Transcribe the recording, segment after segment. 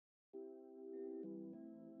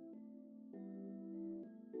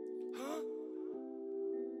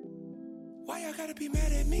y'all gotta be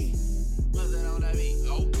mad at me? What's that on that beat?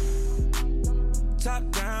 Oh.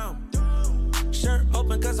 Top down, shirt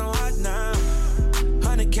open cause I'm hot now.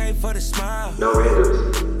 100K for the smile. No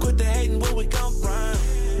randoms. Quit the hating when we come round.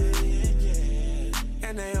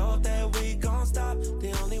 And they hope that we gon' stop.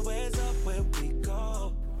 The only way's up where we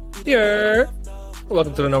go. Yeah.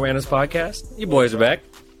 Welcome to the No Randoms podcast. You boys are back.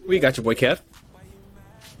 We got your boy Kev.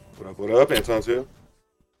 What up, Anton's here.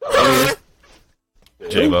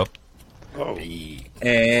 J-Lo. Oh.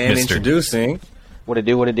 And Mr. introducing. What it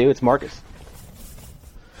do? It's Marcus.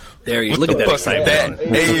 There he is. What Look the at that fuck excitement.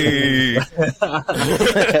 Hey.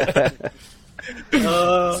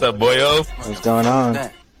 What's up, boyo? What's going on?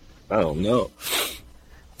 I don't know.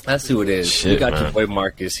 That's who it is. Shit, we got man. your boy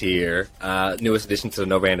Marcus here. Newest addition to the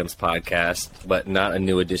No Randoms podcast, but not a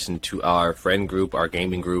new addition to our friend group, our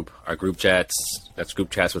gaming group, our group chats. That's group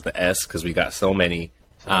chats with the S because we got so many.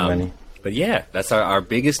 Many. But yeah, that's our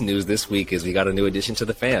biggest news this week is we got a new addition to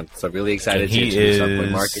the fam. So really excited And to he introduce our boy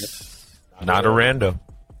is Marcus. not a rando.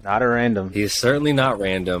 Not a random. He's certainly not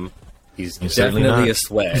random. He's certainly definitely not. a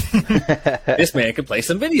sweat. This man can play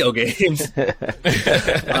some video games.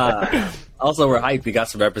 Also, we're hyped. We got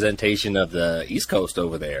some representation of the East Coast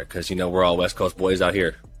over there because, you know, we're all West Coast boys out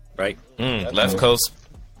here, right? Left coast.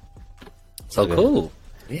 So cool.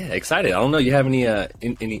 Yeah, excited. I don't know. You have any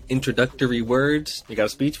any introductory words? You got a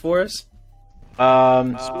speech for us?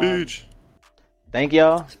 Speech. Thank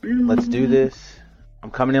y'all. Let's do this. I'm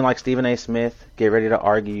coming in like Stephen A. Smith. Get ready to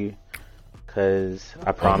argue, because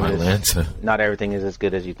I promise Atlanta. not everything is as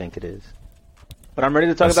good as you think it is. But I'm ready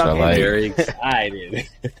to talk That's about what I games. Very excited.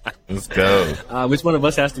 Let's go. Which one of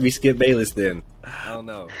us has to be Skip Bayless then? I don't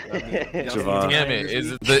know. Javon. Damn it.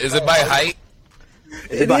 Is it by height?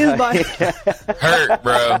 It is by... Hurt,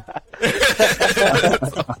 bro.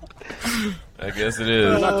 I guess it is.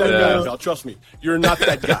 You're not that guy, pal. Trust me. You're not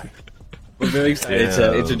that guy. We're very excited to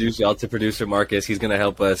Damn. introduce y'all to producer Marcus. He's going to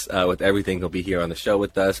help us with everything. He'll be here on the show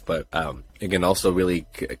with us, but again, also really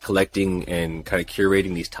collecting and kind of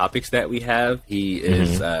curating these topics that we have. He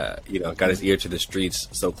is, got his ear to the streets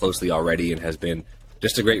so closely already and has been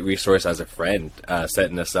just a great resource as a friend,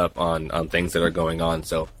 setting us up on things that are going on.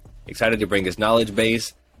 So excited to bring his knowledge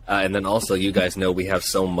base. And then also, you guys know we have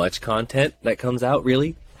so much content that comes out,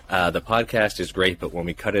 really. The podcast is great, but when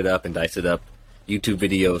we cut it up and dice it up, YouTube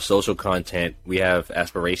videos, social content, we have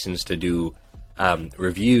aspirations to do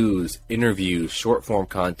reviews, interviews, short form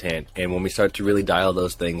content. And when we start to really dial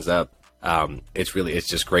those things up, it's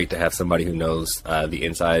just great to have somebody who knows the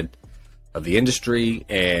inside of the industry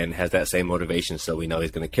and has that same motivation. So we know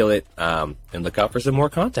he's going to kill it and look out for some more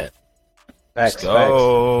content. Facts, Let's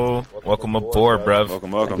go. Welcome aboard, bruv.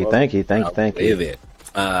 Welcome. Thank you. Live it.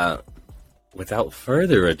 Without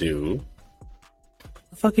further ado, what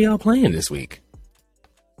the fuck are y'all playing this week?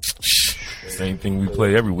 Same thing we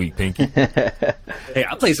play every week, Pinky. Hey,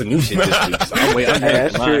 I played some new shit this week. So I'm Hey,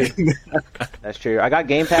 that's true. That's true. I got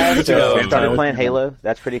Game Pass, so I started Yo. playing Halo.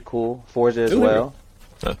 That's pretty cool. Forza as Ooh. well.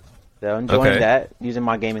 Huh. So enjoying Okay. that. Using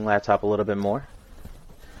my gaming laptop a little bit more.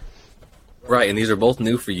 Right, and these are both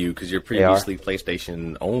new for you because you're They are. previously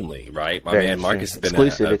PlayStation only, right? My Very man Marcus has been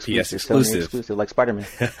exclusive, a PS Sony exclusive. like Spider-Man.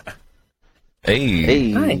 Hey.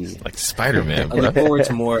 Hey. Nice. Like Spider-Man, I look bro. forward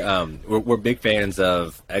to more. We're big fans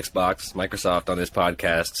of Xbox, Microsoft on this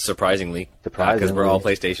podcast, surprisingly. Because we're all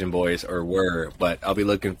PlayStation boys, or were. But I'll be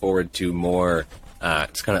looking forward to more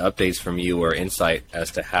just kind of updates from you or insight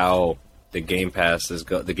as to how the Game Pass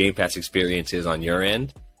the Game Pass experience is on your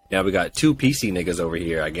end. Now we got two PC niggas over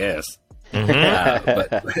here, I guess. But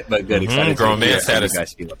good, excited Grown to hear man how you status.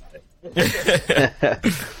 guys feel about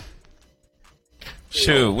it.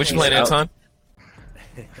 Shoot, what you playing, Anton?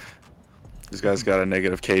 This guy's got a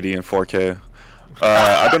negative KD and 4K.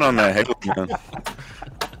 I've been on that Halo, man.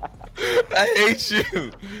 I hate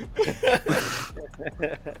you.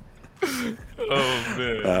 Oh,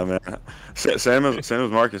 man. Man. Same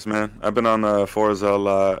as Marcus, man. I've been on Forza a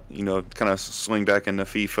lot. Kind of swing back into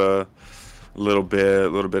FIFA a little bit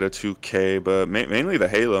of 2K, but mainly the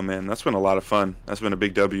Halo, man. That's been a lot of fun. That's been a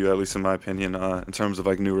big W, at least in my opinion, in terms of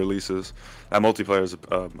like new releases. That multiplayer is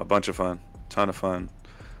a bunch of fun, ton of fun.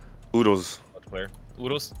 Oodles.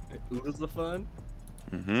 Oodles? Oodles the fun?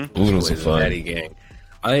 Oodles Boys are fun. Daddy gang.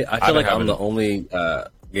 I feel been like I'm having- the only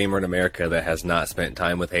gamer in America that has not spent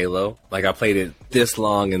time with Halo. Like I played it this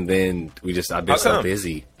long, and then I've been How so come?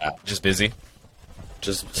 busy, Just busy.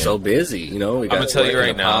 so busy. You know, we got I'ma tell you work right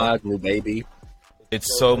in a now. pod, new baby.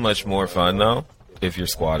 It's so much more fun, though, if you're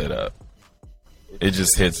squatted up. It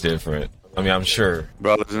just hits different. I mean, I'm sure.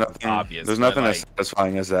 Bro, there's nothing. Obvious, There's nothing but, as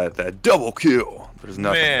satisfying as that double kill. There's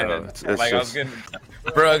nothing. Man, bro. It's like just, I was getting,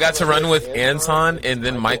 bro, I got to run with Anton, and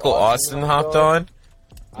then Michael Austin hopped on.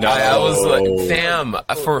 I was like, damn.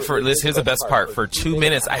 For this, here's the best part. For 2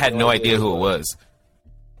 minutes, I had no idea who it was.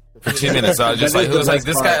 For 2 minutes, I was just like, who's like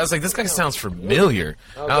this guy? I was like, this guy sounds familiar.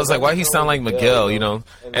 And I was like, why he sound like Miguel? You know?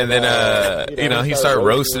 And then he started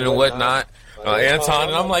roasting and whatnot. Anton,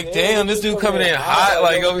 and I'm like, damn, this dude coming in hot,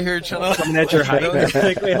 like over here trying to Coming at your height.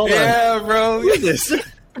 Like, wait, hold on. yeah, bro. Look at this.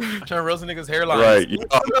 Trying to roast a nigga's hairline. right.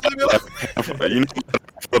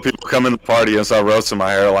 When people come in the party and start roasting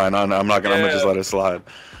my hairline, I'm not gonna. I'm gonna just let it slide.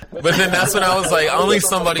 But then that's when I was like, only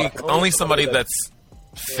somebody that's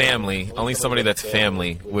family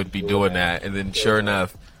would be doing that. And then sure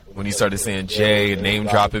enough, when he started saying Jay and name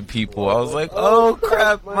dropping people, I was like, oh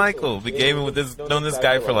crap, Michael. Been gaming with known this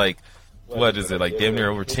guy for like, what is it, like damn near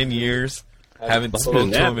over 10 years? Haven't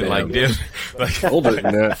spoken to him in like Older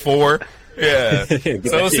than that. 4. Yeah. So it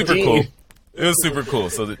was super 15. cool. It was super cool.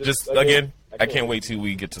 So just again, I can't wait till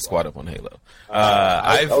we get to squad up on Halo.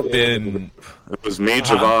 I've been. It was me,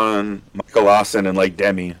 Javon, Michael Austin, and like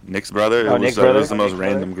Demi, Nick's brother. It was the most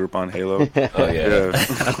random group on Halo. Oh yeah.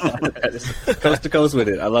 Coast to coast with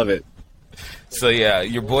it. I love it. So yeah,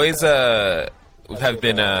 your boys have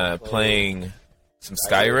been playing some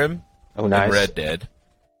Skyrim Oh, nice. and Red Dead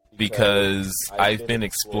because I've been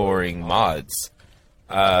exploring mods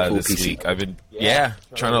this PC. week. I've been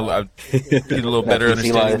trying to get a little better PC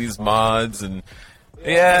understanding life. of these mods and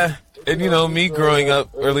and me growing up,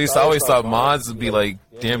 or at least I always thought mods would be like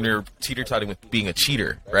damn near teeter-totting with being a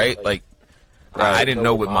cheater, right? Like I didn't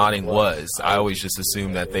know what modding was. I always just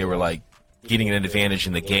assumed that they were like getting an advantage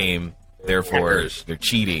in the game, therefore they're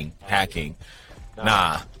cheating, hacking.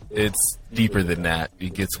 Nah, it's deeper than that.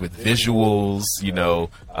 It gets with visuals,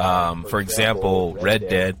 for example, Red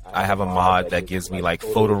Dead, I have a mod that gives me like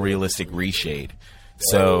photorealistic reshade.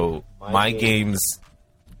 So my game's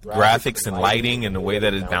graphics and lighting and the way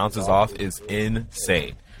that it bounces off is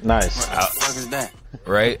insane. Nice.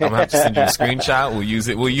 Right? I'm gonna have to send you a screenshot. We'll use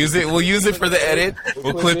it for the edit.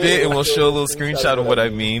 We'll clip it and we'll show a little screenshot of what I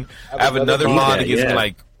mean. I have another mod that gives me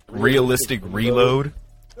like realistic reload.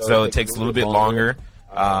 So it takes a little bit longer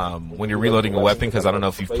when you're reloading a weapon, because I don't know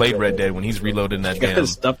if you've played Red Dead, when he's reloading that damn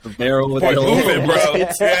Stuff the barrel with Boy, the moving, bro.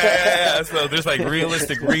 Yeah, so there's like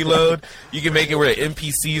realistic reload. You can make it where the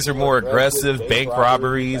NPCs are more aggressive. Bank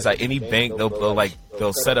robberies, like any bank,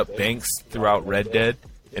 they'll set up banks throughout Red Dead.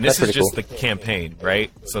 And this That's is pretty just the campaign, right?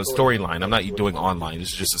 So storyline. I'm not doing online.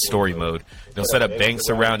 This is just a story mode. They'll set up banks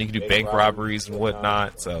around. You can do bank robberies and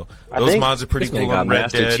whatnot. So those mods are pretty They cool got on Red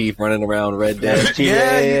Master Dead. Chief running around Red Dead.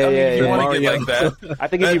 Yeah, you want to Mario. get like that. I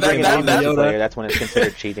think if you bring it That- on that- multiplayer, that's when it's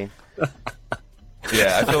considered cheating.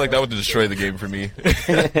 Yeah, I feel like that would destroy the game for me.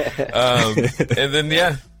 And then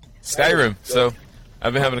Skyrim. So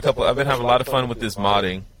I've been having a lot of fun with this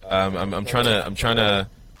modding. I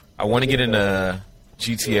want to get into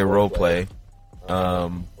GTA roleplay,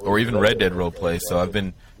 or even Red Dead roleplay. So I've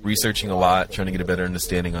been researching a lot, trying to get a better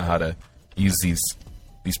understanding on how to use these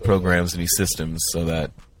programs and these systems, so that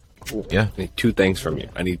I need 2 things from you.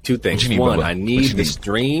 I need 2 things. What you need, One, Bubba? I What need you the need?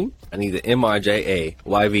 stream. I need the MRJA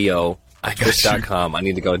YVO I got you. Twitch.com. I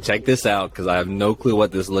need to go check this out because I have no clue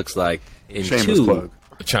what this looks like. And Shameless 2, plug.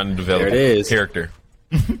 trying to develop There it is. character.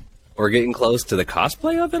 we're getting close to the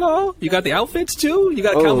cosplay of it all. You got the outfits too. You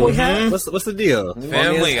got cowboy hat. What's the deal?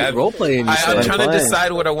 Family, role playing. I'm trying to Playing.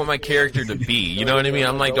 decide what I want my character to be. You know what I mean?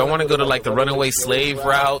 I'm like, do I want to go to like the runaway slave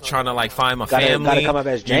route, trying to like find my family, gotta come up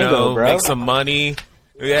as Django, bro. make some money?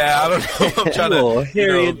 Yeah, I don't know. I'm trying Cool. to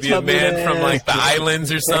Harriet be a man Tubman. from like the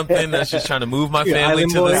islands or something that's just trying to move my You're family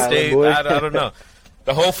island to boy. the Island state. boy. I don't know.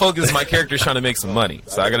 The whole focus of my character is trying to make some money,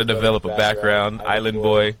 so I got to develop a background. Island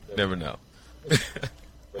boy, never know.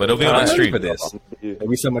 But it'll be on I'm the ready stream. for this.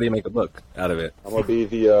 Maybe somebody make a book out of it. I'm gonna be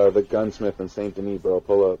the gunsmith in Saint Denis, bro.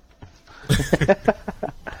 Pull up.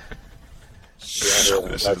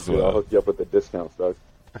 I'll hook you up with the discounts, dog.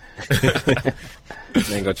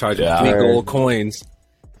 Then go charge Yeah. 3 gold coins.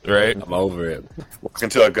 Right? I'm over it. Walk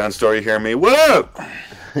into a gun store, you hear me? What up?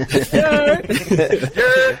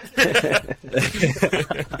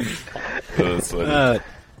 That's funny.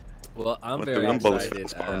 Well, I'm With very the bullets excited.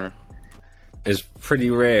 for partner. It's pretty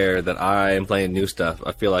rare that I am playing new stuff.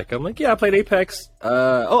 I feel like I'm like, yeah, I played Apex.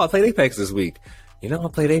 I played Apex this week. I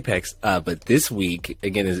played Apex. But this week,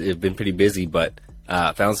 again, it's been pretty busy, but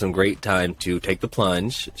found some great time to take the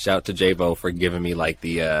plunge. Shout out to J-Bo for giving me like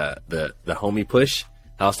the homie push.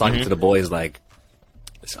 I was talking to the boys like,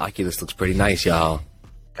 this Oculus looks pretty nice, y'all.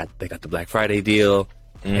 They got the Black Friday deal.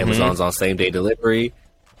 Amazon's on same day delivery.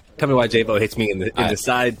 tell me why J-Bo hits me in the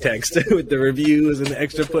side text with the reviews and the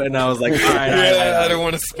extra put, and I was like, all right. I don't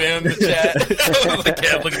want to spam the chat. I was like,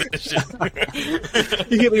 yeah, look at this shit.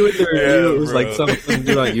 He hit me with the review. Yeah, it was bro. like some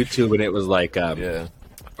dude on YouTube, and it was like,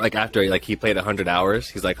 like after like he played 100 hours,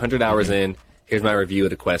 he's like 100 hours in. Here's my review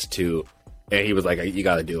of the Quest 2, and he was like, you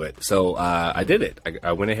got to do it. So I did it.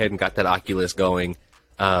 I went ahead and got that Oculus going.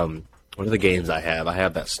 What are the games I have? I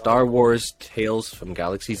have that Star Wars Tales from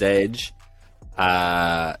Galaxy's Edge,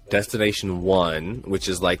 Destination 1, which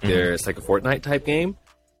is like it's like a Fortnite type game,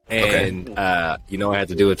 and I had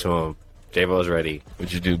to do it to him. J-Bo's ready.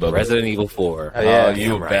 What'd you do, Bubba? Resident Evil 4. Oh, yeah.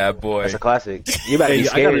 You a bad boy. That's a classic. You about to be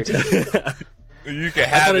scared. You can I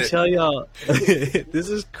have gotta it. tell y'all, this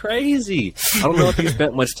is crazy. I don't know if you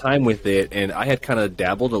spent much time with it, and I had kind of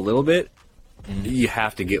dabbled a little bit. You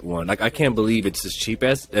have to get one. Like, I can't believe it's as cheap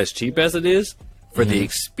as it is for the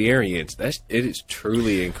experience. It is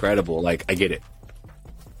truly incredible. Like, I get it.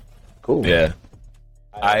 Cool. Yeah.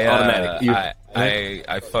 Automatic.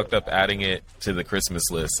 I fucked up adding it to the Christmas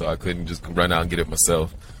list, so I couldn't just run out and get it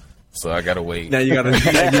myself. So I gotta wait. Now you gotta wait.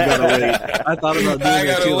 I thought about doing I it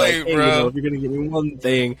gotta too. wait, like, hey, bro. if you're gonna give me one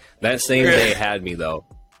thing, that same day had me though.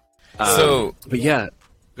 But yeah,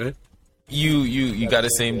 go ahead. You got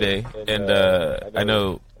it same day, and I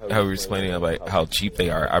know how we were explaining about how cheap they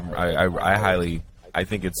are. I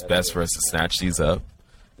think it's best for us to snatch these up,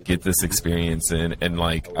 get this experience in, and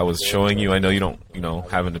like I was showing you, I know you don't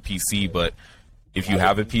having a PC, but if you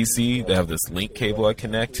have a PC, they have this link cable I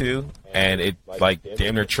connect to, and it like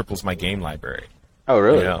damn near triples my game library. Oh,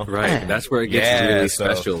 really? You know? Right, that's where it gets really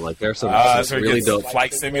special. Like there's some So it really gets dope.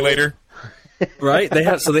 Flight Simulator. Right? They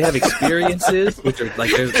have experiences, which are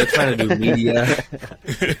like they're trying to do media.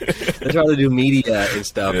 They're trying to do media and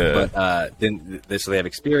stuff, Yeah. but so they have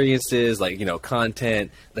experiences like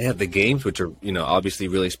content. They have the games, which are obviously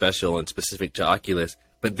really special and specific to Oculus.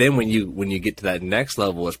 But then when you get to that next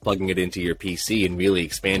level, it's plugging it into your PC and really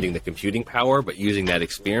expanding the computing power, but using that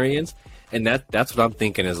experience. And that's what I'm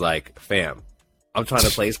thinking is like, fam, I'm trying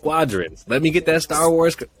to play Squadrons. Let me get that Star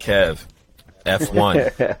Wars. Kev,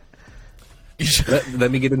 F1.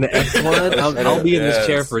 Let me get in the F1. I'll be in this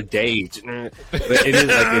chair for days. But it is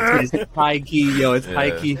like it's high key, it's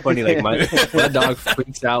high key funny. Like my dog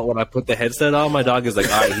freaks out when I put the headset on. My dog is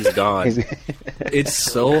like, all right, he's gone. It's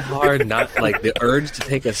so hard not like the urge to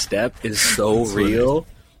take a step is so real.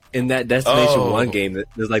 In that Destination 1 game,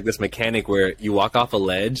 there's like this mechanic where you walk off a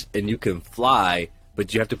ledge and you can fly,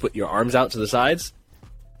 but you have to put your arms out to the sides.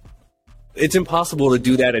 It's impossible to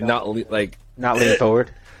do that and not lean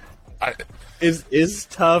forward. It's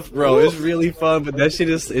tough, bro. It's really fun, but that shit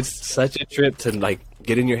it's such a trip to like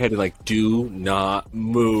get in your head and like do not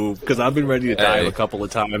move, because I've been ready to dive a couple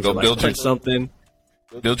of times. Go and, build punch something.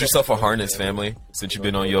 Build yourself a harness, family. Since you've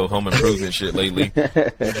been on your home improvement shit lately,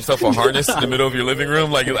 build yourself a harness in the middle of your living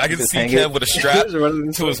room. Like I can see Kev with a strap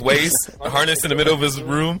to his waist, a harness in the middle of his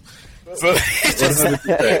room, so he's just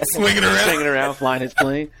swinging around, flying his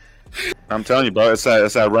plane. I'm telling you, bro, it's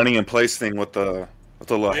that running in place thing with the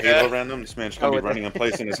little halo around him. This man's gonna be running in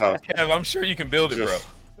place in his house. Kev, I'm sure you can build it, bro.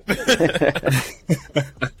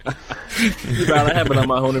 I have it on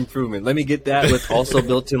my home improvement. Let me get that with also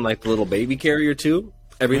built in like the little baby carrier too.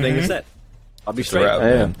 Everything is set. I'll be straight.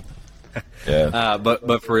 Man. Yeah.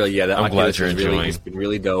 But for real, yeah, the I'm glad Oculus you're is really, enjoying. it's been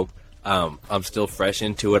really dope. I'm still fresh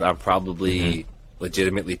into it. I'm probably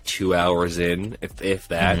legitimately 2 hours in, if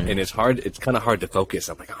that. And it's hard. It's kind of hard to focus.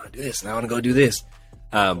 I'm like, I want to do this, and I want to go do this.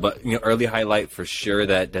 But early highlight for sure.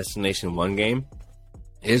 That Destination 1 game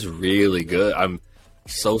is really good. I'm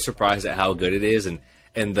so surprised at how good it is, and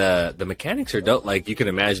the mechanics are dope. Like you can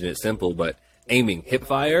imagine it's simple, but aiming, hip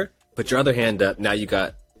fire, put your other hand up. Now you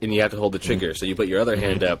have to hold the trigger. So you put your other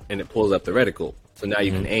hand up, and it pulls up the reticle. So now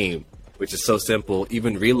you can aim, which is so simple.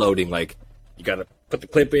 Even reloading, like you got to put the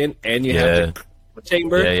clip in, and you have to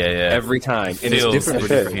chamber every time, and it's different for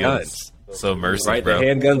different guns. So immersive, right? bro. The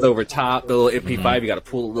handgun's over top. The little MP5, you got to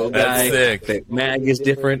pull the little guy. That's sick. The mag is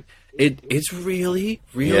different. It's really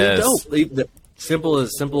dope. The, simple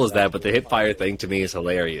as that, but the hip fire thing to me is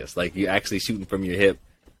hilarious. Like you actually shooting from your hip.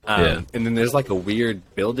 And then there's like a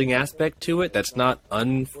weird building aspect to it that's not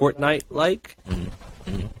un-Fortnite like,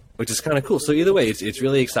 which is kind of cool. So either way, it's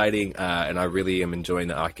really exciting, and I really am enjoying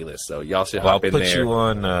the Oculus. So y'all should hop in there. I'll put you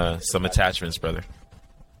on some attachments, brother.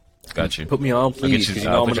 Got you. Put me on, please.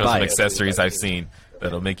 I'll put you on some accessories I've seen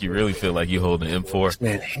that'll make you really feel like you hold an M4.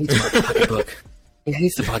 Man, hates my pocketbook. He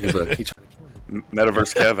hates the pocketbook.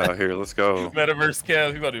 Metaverse Kev out here. Let's go. Metaverse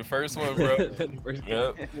Kev, you gotta do the first one, bro.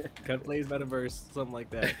 Yep. Kev plays Metaverse, something like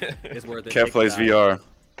that. It's worth it. Kev plays VR.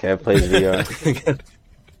 Kev plays VR.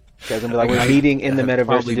 Kev's gonna be like, we're meeting in the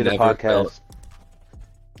metaverse to do the podcast.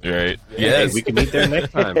 Right. Hey, Yes. we can meet there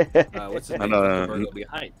next time. What's his name? And, Burgley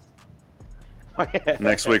Heights.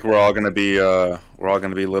 Next week we're all gonna be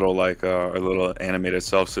little like our little animated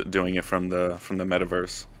selves doing it from the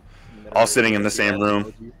metaverse, all sitting in the same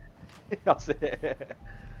room.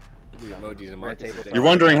 Emojis and Marcus. You're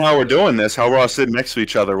wondering how we're doing this, how we're all sitting next to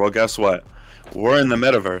each other. Well, guess what? We're in the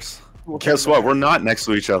metaverse. Guess what? We're not next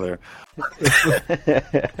to each other.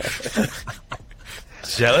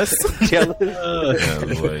 Jealous? Jealous.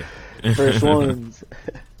 Oh, boy. First ones.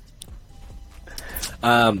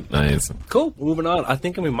 Nice. Cool. Moving on. I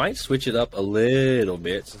think we might switch it up a little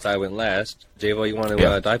bit since I went last. Javo, you want to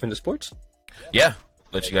Yeah. dive into sports? Yeah.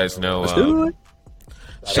 Let you guys know. do it.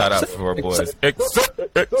 Shout out for our boys. Do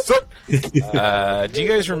you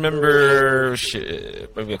guys remember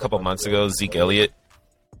maybe a couple months ago, Zeke Elliott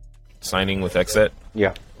signing with Xset?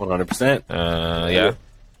 Yeah. 100%. Yeah.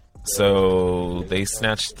 So they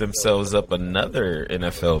snatched themselves up another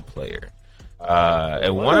NFL player.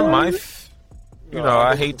 And one of my,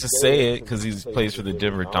 I hate to say it because he plays for the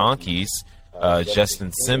Denver Donkeys.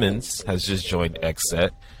 Justin Simmons has just joined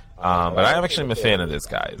Xset. But I am actually a fan of this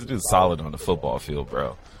guy. This dude's solid on the football field,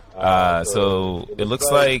 bro. So it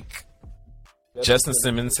looks like Justin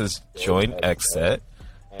Simmons has joined Xset.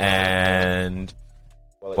 And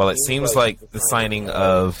while it seems like the signing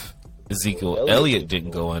of Ezekiel Elliott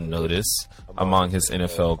didn't go unnoticed among his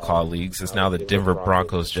NFL colleagues, as now the Denver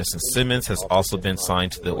Broncos' Justin Simmons has also been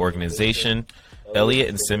signed to the organization. Elliott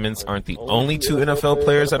and Simmons aren't the only two NFL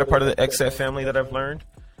players that are part of the Xset family that I've learned.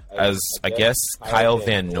 As I guess Kyle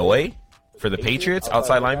Van Noy for the Patriots,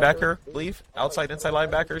 outside linebacker, I believe, outside inside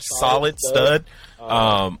linebacker, solid stud,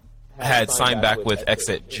 had signed back with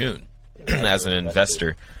Xset June as an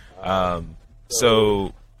investor.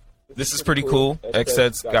 So this is pretty cool.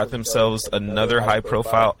 Xset's got themselves another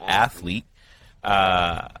high-profile athlete.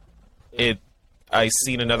 I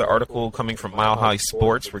seen another article coming from Mile High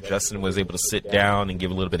Sports where Justin was able to sit down and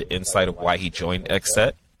give a little bit of insight of why he joined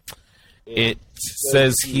Xset. It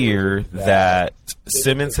says here that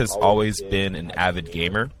Simmons has always been an avid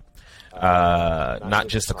gamer, not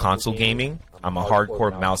just a console gaming. I'm a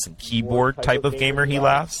hardcore mouse and keyboard type of gamer, he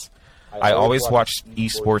laughs. I always watched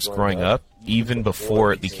esports growing up, even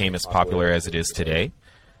before it became as popular as it is today.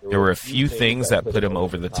 There were a few things that put him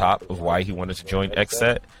over the top of why he wanted to join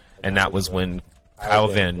Xset, and that was when Kyle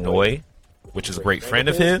Van Noy, which is a great friend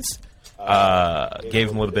of his, gave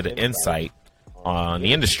him a little bit of insight on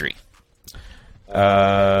the industry.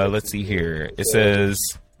 Let's see here. It says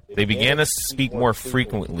they began to speak more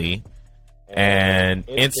frequently, and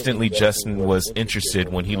instantly Justin was interested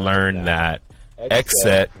when he learned that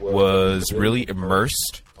Xset was really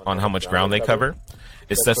immersed on how much ground they cover.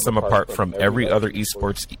 It sets them apart from every other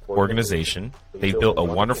esports organization. They built a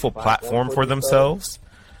wonderful platform for themselves.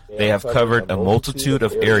 They have covered a multitude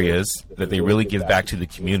of areas that they really give back to the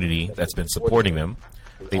community that's been supporting them.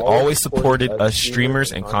 They always supported us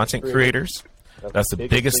streamers and content creators. That's the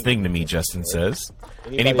biggest thing to me, Justin says.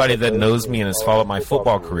 Anybody that knows me and has followed my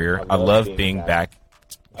football career, I love giving back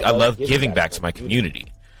to my community.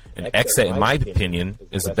 And Xset, in my opinion,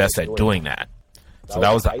 is the best at doing that. So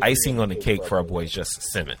that was the icing on the cake for our boy Justin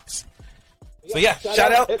Simmons. So yeah,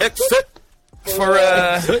 shout out Xset for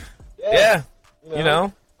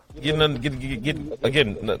getting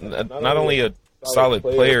again not only a solid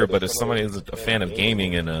player, but as somebody who's a fan of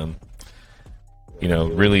gaming and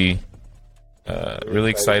really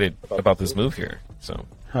excited about this move here. So.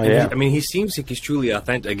 Oh, yeah. I mean, he seems like he's truly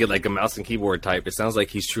authentic. Again, like a mouse and keyboard type. It sounds like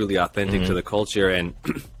he's truly authentic to the culture, and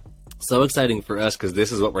so exciting for us because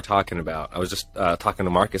this is what we're talking about. I was just talking to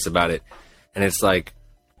Marcus about it, and it's like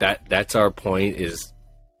that's our point is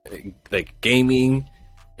like gaming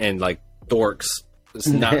and like dorks. It's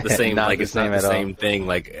not the same. Like it's not the same thing.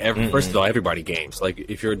 Like first of all, everybody games. Like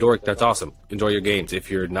if you're a dork, that's awesome. Enjoy your games. If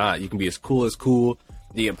you're not, you can be as cool as cool,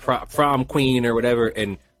 the prom queen or whatever.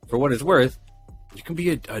 And for what it's worth, you can be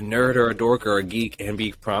a nerd or a dork or a geek and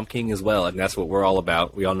be prom king as well. And that's what we're all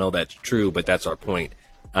about. We all know that's true, but that's our point.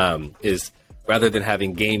 Is rather than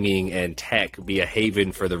having gaming and tech be a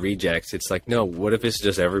haven for the rejects, it's like, no, what if it's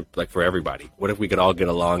just for everybody? What if we could all get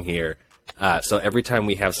along here? So every time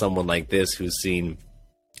we have someone like this who's seen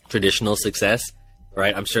traditional success,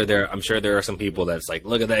 right? I'm sure there are some people that's like,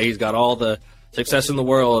 look at that, he's got all the success in the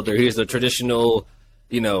world, or he's the traditional,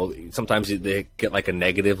 sometimes they get like a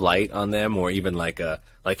negative light on them, or even like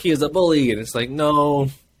he is a bully, and it's like, no,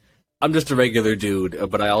 I'm just a regular dude,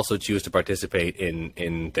 but I also choose to participate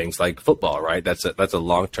in things like football, right? That's a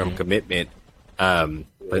long-term commitment,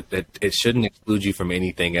 but it shouldn't exclude you from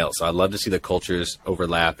anything else. So I'd love to see the cultures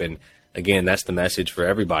overlap, and again, that's the message for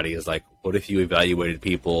everybody is like, what if you evaluated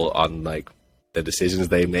people on like the decisions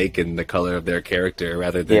they make and the color of their character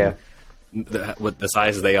rather than what the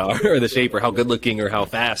size they are or the shape or how good looking or how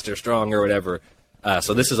fast or strong or whatever.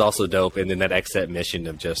 So this is also dope. And then that XSET mission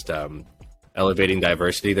of just elevating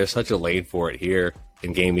diversity. There's such a lane for it here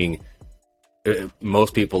in gaming.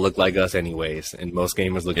 Most people look like us anyways, and most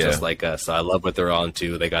gamers look just like us. So I love what they're on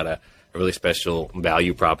to. They got a really special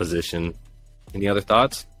value proposition. Any other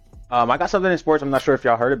thoughts? I got something in sports. I'm not sure if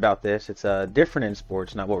y'all heard about this. It's different in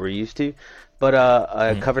sports, not what we're used to. But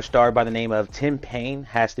a cover star by the name of Tim Payne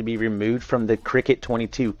has to be removed from the Cricket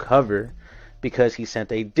 22 cover because he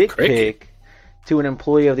sent a dick pic to an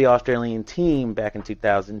employee of the Australian team back in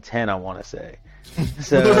 2010, I want to say.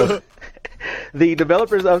 So the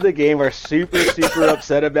developers of the game are super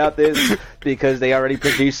upset about this because they already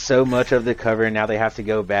produced so much of the cover, and now they have to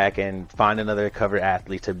go back and find another cover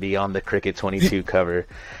athlete to be on the Cricket 22 cover.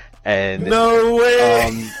 And no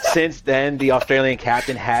way! Since then, the Australian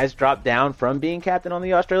captain has dropped down from being captain on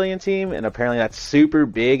the Australian team, and apparently that's super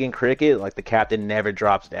big in cricket. Like, the captain never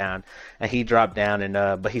drops down, and he dropped down,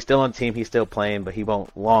 and but he's still on the team, he's still playing, but he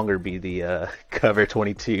won't longer be the cover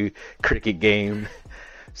 22 cricket game.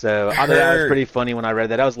 So I thought that was pretty funny when I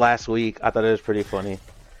read that. That was last week. I thought it was pretty funny.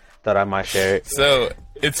 Thought I might share it. So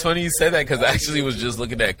it's funny you said that because I actually was just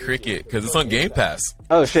looking at cricket because it's on Game Pass.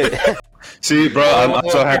 Oh shit! See, bro, I'm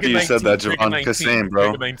so happy you said that, Javon. Kasim,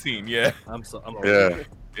 bro. Cricket 19, yeah.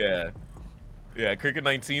 Yeah, Cricket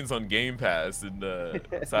 19's on Game Pass, and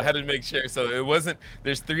so I had to make sure. So it wasn't.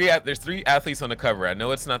 There's three athletes on the cover. I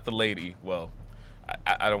know it's not the lady. Well,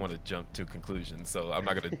 I don't want to jump to conclusions, so I'm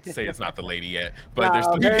not going to say it's not the lady yet. But there's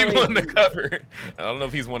three people on the cover. I don't know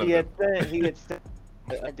if he's one of them. He had sent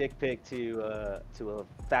a dick pic to a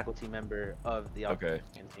faculty member of the Australian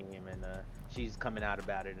team, and she's coming out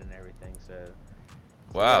about it and everything. So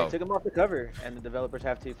wow, they took him off the cover, and the developers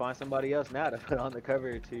have to find somebody else now to put on the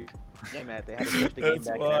cover to game at. They had to push the game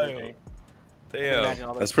back and everything.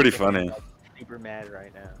 Damn, that's pretty funny. Like, super mad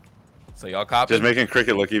right now. So y'all copy? Just making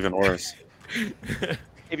cricket look even worse.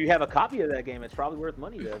 If you have a copy of that game, it's probably worth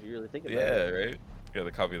money though. If you really think about it. Yeah, right. You got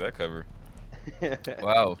a copy of that cover.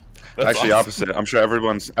 Wow. That's actually awesome. Opposite. I'm sure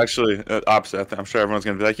everyone's actually opposite. I'm sure everyone's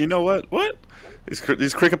gonna be like, you know what? What?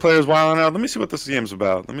 These cricket players wilding out. Let me see what this game's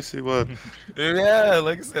about. Let me see what. Yeah,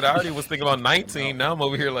 like I said, I already was thinking about 19. Now I'm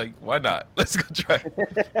over here like, why not? Let's go try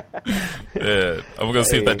it. Yeah, I'm gonna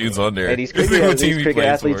see if that dude's on there. Hey, these cricket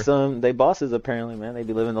athletes, they bosses apparently, man. They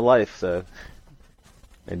be living the life, so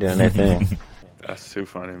they're doing their thing. That's too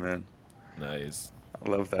funny, man. Nice. I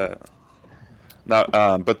love that. Now,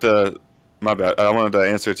 my bad. I wanted to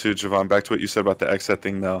answer too, Javon. Back to what you said about the XSET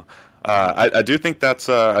thing, though. I do think that's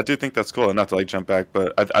cool. And not to like jump back,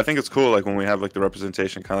 but I think it's cool. Like when we have like the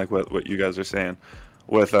representation, kind of like what you guys are saying,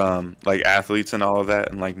 with like athletes and all of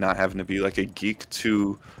that, and like not having to be like a geek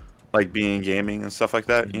to like being gaming and stuff like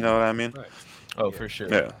that. You know what I mean? Right. Oh, for sure.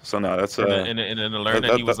 Yeah. So no, that's and to learn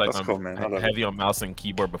that he was like cool, man. heavy on mouse and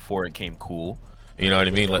keyboard before it came cool. You know what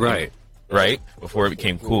I mean? Like, right before it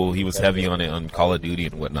became cool, he was heavy on it on Call of Duty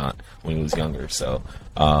and whatnot when he was younger. So,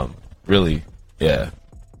 really, yeah.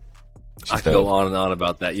 I could go on and on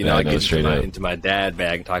about that. You know, I get into my dad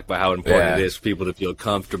bag and talk about how important it is for people to feel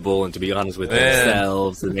comfortable and to be honest with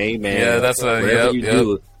themselves. And that's whatever you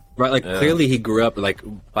do. Right, like clearly he grew up like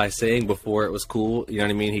by saying before it was cool. You know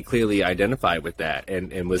what I mean? He clearly identified with that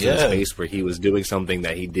and was in a space where he was doing something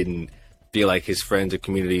that he didn't feel like his friends or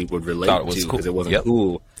community would relate to because it wasn't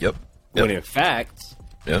cool. When in fact,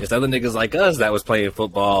 it's other niggas like us that was playing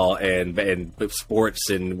football and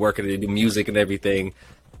sports and working in music and everything,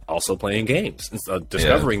 also playing games and so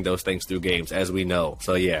discovering those things through games, as we know.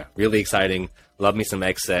 So yeah, really exciting. Love me some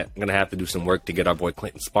XSET. I'm gonna have to do some work to get our boy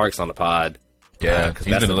Clinton Sparks on the pod. Yeah, because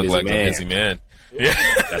he's gonna look like a busy man. Yeah,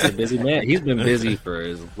 that's a busy man. He's been busy for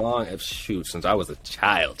as long as since I was a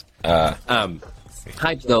child.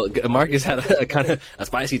 Hype though. Marcus had a kind of a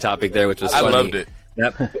spicy topic there, which was funny. I loved it.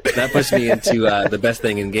 That pushed me into the best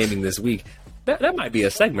thing in gaming this week. That might be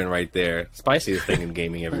a segment right there. Spiciest thing in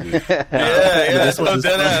gaming every week. Yeah, that's so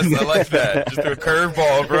dead ass. I like that. Just a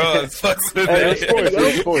curveball, bro. It's fucks with it. It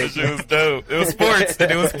was sports. It was dope. It was sports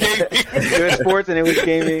and it was gaming. It was sports and it was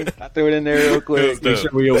gaming. I threw it in there real quick. You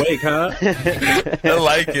sure we awake, huh? I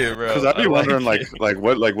like it, bro. Because I'd be wondering,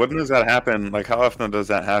 when does that happen? Like, how often does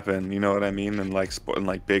that happen? You know what I mean? And like,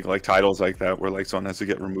 big like titles like that, where like someone has to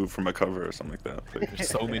get removed from a cover or something like that. There's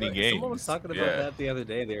so many games. Someone was talking about that the other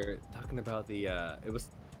day. They were talking about it was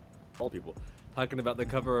old people talking about the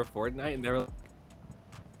cover of Fortnite, and they were like,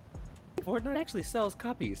 Fortnite actually sells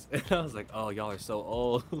copies. And I was like, oh, y'all are so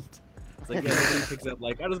old. It's like, yeah, nobody picks up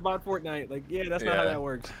like, I just bought Fortnite. Like, yeah, that's not how that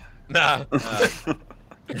works. Nah.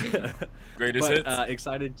 Greatest But hits.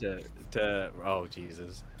 excited to oh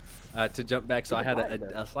Jesus, to jump back. So I had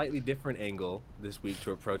a slightly different angle this week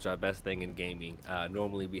to approach our best thing in gaming.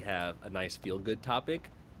 Normally we have a nice feel good topic,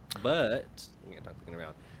 but I'm not looking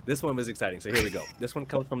around. This one was exciting. So here we go. This one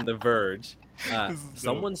comes from The Verge.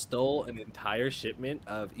 Someone stole an entire shipment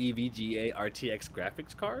of EVGA RTX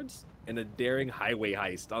graphics cards in a daring highway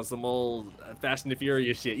heist on some old Fast and the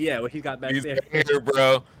Furious shit. Yeah, what he got back These there. right here,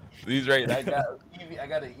 bro. These right. I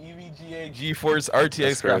got an EVGA GeForce RTX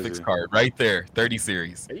That's graphics crazy. card right there, 30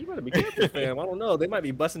 series, Hey, you better be careful, fam. I don't know. They might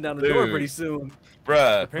be busting down the door Dude. pretty soon.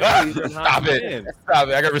 bruh. Apparently they're not Stop it! in. Stop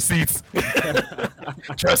it! I got receipts.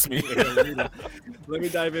 Trust me. Let me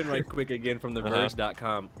dive in right quick again from Uh-huh.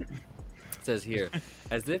 TheVerge.com. It says here,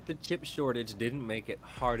 as if the chip shortage didn't make it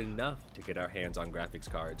hard enough to get our hands on graphics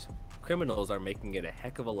cards, criminals are making it a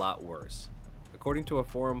heck of a lot worse. According to a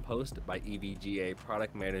forum post by EVGA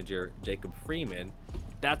product manager Jacob Freeman,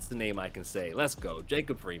 that's the name I can say. Let's go,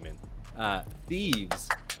 Jacob Freeman. Thieves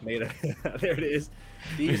made a there it is.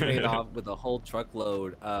 Thieves made off with a whole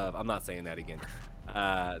truckload of I'm not saying that again.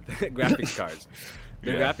 Graphics cards.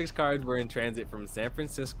 The graphics cards were in transit from San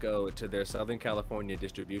Francisco to their Southern California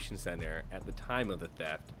distribution center at the time of the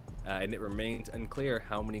theft, and it remains unclear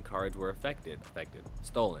how many cards were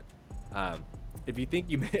stolen. If you think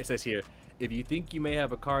you may, it says here, if you think you may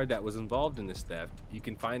have a card that was involved in this theft, you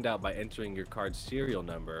can find out by entering your card's serial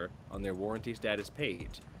number on their warranty status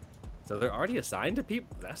page. So they're already assigned to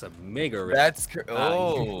people. That's a mega risk. That's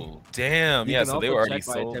you damn. You Yeah, can so they also were already check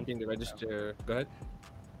by sold. attempting to register. Go ahead.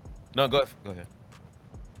 No, go ahead.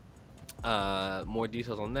 More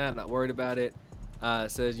details on that. Not worried about it.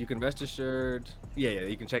 Says you can rest assured. Yeah,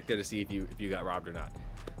 you can check there to see if you got robbed or not.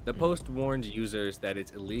 The post warns users that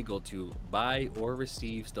it's illegal to buy or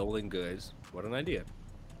receive stolen goods. What an idea!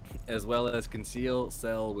 As well as conceal,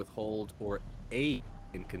 sell, withhold, or aid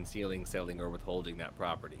in concealing, selling, or withholding that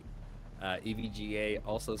property. EVGA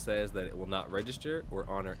also says that it will not register or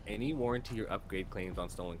honor any warranty or upgrade claims on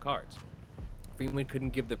stolen cards. Freeman couldn't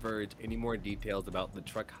give The Verge any more details about the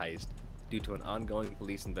truck heist due to an ongoing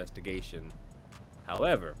police investigation.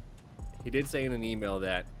 However, he did say in an email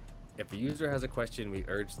that if a user has a question, we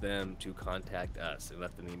urge them to contact us, and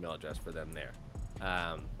left an email address for them there.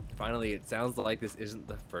 Finally, it sounds like this isn't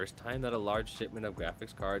the first time that a large shipment of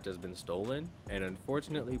graphics cards has been stolen, and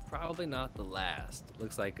unfortunately, probably not the last.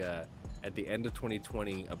 Looks like at the end of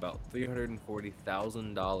 2020, about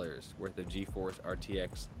 $340,000 worth of GeForce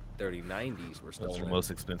RTX 3090s were stolen. That's your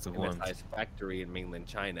most expensive in ones. MSI's factory in mainland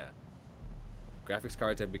China. Graphics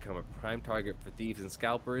cards have become a prime target for thieves and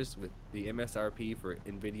scalpers, with the MSRP for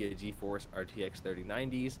NVIDIA GeForce RTX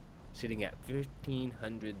 3090s sitting at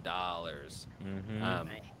 $1,500.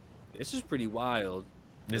 This is pretty wild.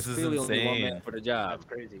 This There's is clearly only one insane. man for the job. That's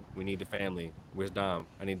crazy. We need the family. Where's Dom?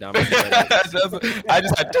 I need Dom. I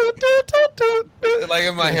just had toot, toot, toot, toot, toot, like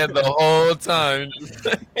in my head the whole time.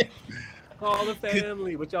 Call the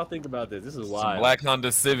family. What y'all think about this? This is Some wild. black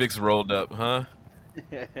Honda Civics rolled up, huh?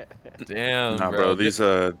 Damn, Nah, bro. bro.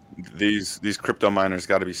 These crypto miners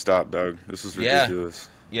got to be stopped, dog. This is Yeah. ridiculous.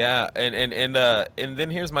 Yeah, and then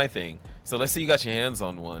here's my thing. So let's say you got your hands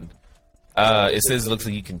on one. It says it looks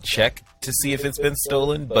like you can check to see if it's been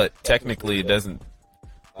stolen, but technically it doesn't.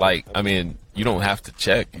 Like, I mean, you don't have to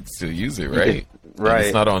check; you can still use it, right? Right.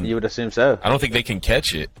 It's not on. You would assume so. I don't think they can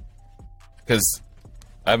catch it because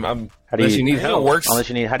I'm How do Unless you, you need I think help. it works. Unless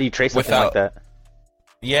you need, how do you trace something without- like that?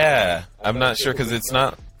 Yeah, I'm not sure because it's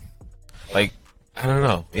not like I don't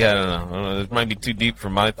know. Yeah, I don't know. It might be too deep for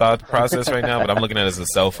my thought process right now, but I'm looking at it as a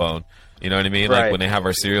cell phone. You know what I mean? Like Right. when they have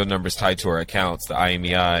our serial numbers tied to our accounts, the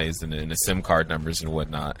IMEIs and the SIM card numbers and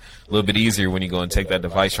whatnot. A little bit easier when you go and take that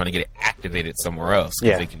device trying to get it activated somewhere else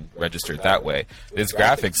because Yeah. they can register it that way. This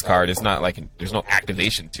graphics card is not like there's no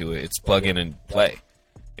activation to it. It's plug in and play.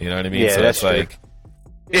 You know what I mean? Yeah, so that's it's like,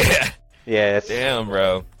 yeah. Yeah, it's, Damn,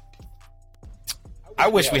 bro. I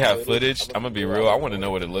wish we had footage. I'm gonna be real. I want to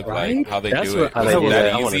know what it looked Right? like, how they That's do what- it. how Was they it do that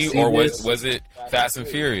that. I wanna easy, see or this. was it Fast and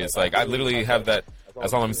Furious? Like I literally have that.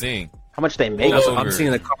 That's all I'm seeing. how much they make. That's Over. what I'm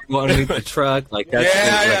seeing the car go underneath the truck. Like that's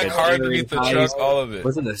Yeah, like a car underneath the heist. truck, all of it.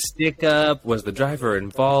 Was it a stick up? Was the driver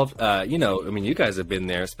involved? You know, I mean, you guys have been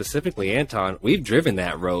there. Specifically, Anton, we've driven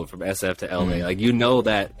that road from SF to LA. Like, you know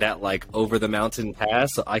that like over the mountain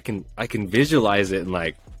pass. So I can visualize it and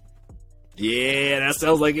like, yeah, that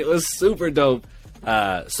sounds like it was super dope.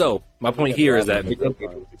 So my point here is that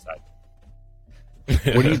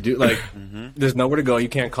what do you do? Like, there's nowhere to go. You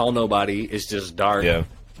can't call nobody. It's just dark. Yeah,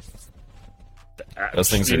 those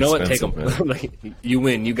things You are know what? Take expensive, them. Like, you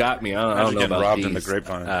win. You got me. I don't Imagine know getting about robbed these. in the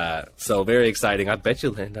grapevine. So very exciting. I bet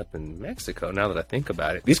you'll end up in Mexico. Now that I think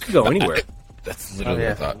about it, these could go anywhere. That's literally yeah.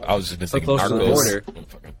 what I thought. I was just So thinking close to the Narcos.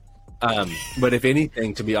 border. But if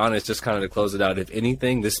anything, to be honest, just kind of to close it out, if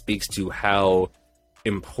anything, this speaks to how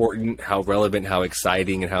important, how relevant, how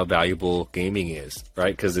exciting, and how valuable gaming is,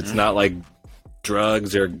 right? Because it's not like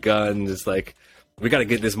drugs or guns. It's like, we got to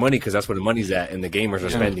get this money because that's where the money's at, and the gamers are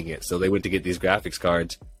spending it. So they went to get these graphics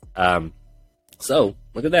cards. So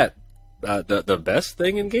look at that. The best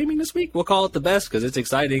thing in gaming this week, we'll call it the best because it's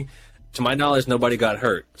exciting. To my knowledge, nobody got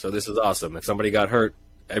hurt. So this is awesome. If somebody got hurt,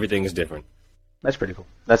 everything is different. That's pretty cool.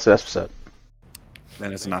 That's what's up.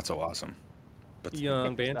 Then it's not so awesome.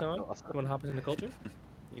 Young Banton, you want to hop into the culture?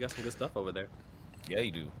 You got some good stuff over there. Yeah,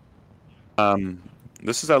 you do.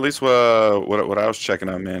 This is at least what I was checking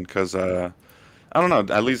out, man, because I don't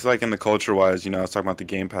know, at least like in the culture wise, I was talking about the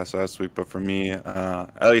Game Pass last week, but for me,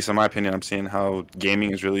 at least in my opinion, I'm seeing how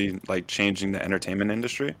gaming is really like changing the entertainment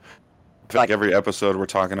industry. I feel like every episode we're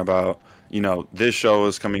talking about, this show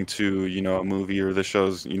is coming to, a movie, or this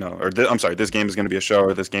show's, I'm sorry, this game is going to be a show,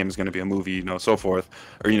 or this game is going to be a movie, so forth,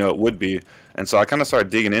 or, it would be. And so I kind of started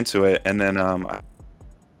digging into it, and then,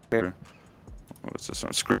 what's this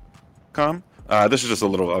one? Scriptcom? This is just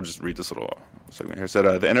I'll just read this little segment here. It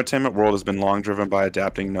said, the entertainment world has been long driven by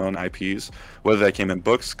adapting known IPs, whether they came in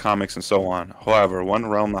books, comics, and so on. However, one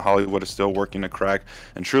realm that Hollywood is still working to crack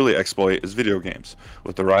and truly exploit is video games.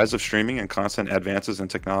 With the rise of streaming and constant advances in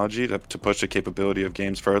technology to push the capability of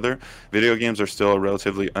games further, video games are still a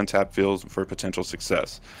relatively untapped field for potential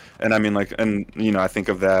success. And I mean, I think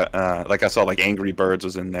of that, like I saw like Angry Birds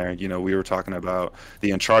was in there, we were talking about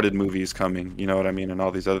the Uncharted movies coming, you know what I mean, and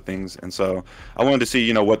all these other things. And so I wanted to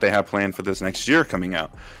see, what they have planned for this next year coming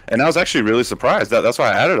out. And I was actually really surprised. That's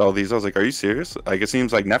why I added all these. I was like, are you serious? Like, it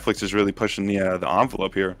seems like Netflix is really pushing the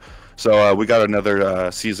envelope here. So we got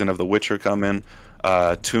another season of The Witcher coming,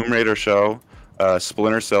 Tomb Raider show,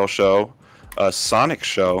 Splinter Cell show, Sonic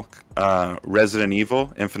show, Resident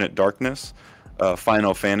Evil, Infinite Darkness,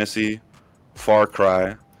 Final Fantasy, Far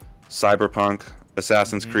Cry, Cyberpunk,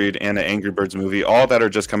 Assassin's Creed, and the Angry Birds movie, all that are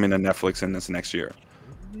just coming to Netflix in this next year.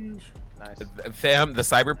 Nice. Fam, the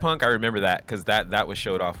Cyberpunk, I remember that because that was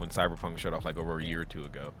showed off when Cyberpunk showed off like over a year or two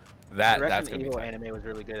ago. That's Resident gonna be Evil tight. anime was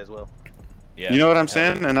really good as well. Yeah. You know what I'm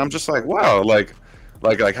saying? And I'm just like, wow, like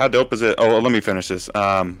how dope is it? Oh, let me finish this.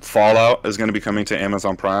 Fallout is going to be coming to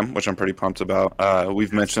Amazon Prime, which I'm pretty pumped about.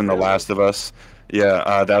 We've mentioned The Last of Us.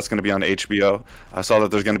 Yeah, that's going to be on HBO. I saw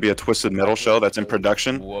that there's going to be a Twisted Metal show that's in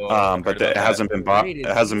production, Whoa, but it hasn't been bought. It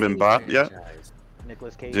hasn't been bought yet.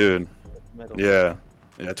 Nicolas Cage. Dude, Metal. yeah,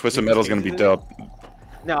 Twisted Metal is going to be dope.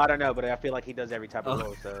 No, I don't know, but I feel like he does every type of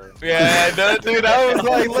role. So. Yeah, no, dude, I was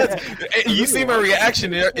like, let's. You see my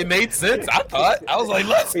reaction there? It made sense. I was like,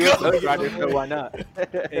 let's He go. was Roger, so why not?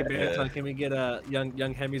 Hey, man, can we get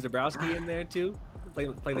young Hemi Zabrowski in there too? Play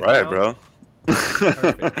the Right, clown? bro.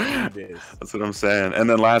 Perfect. That's what I'm saying. And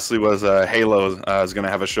then lastly was Halo is going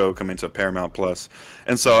to have a show coming to Paramount Plus.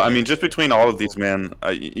 And so, I mean, just between all of these, man,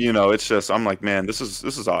 it's just, I'm like, man, this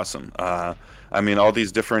is awesome. I mean, all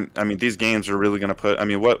these different, these games are really going to put,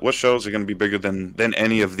 what shows are going to be bigger than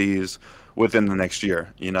any of these within the next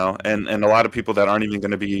year, and a lot of people that aren't even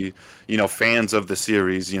going to be, fans of the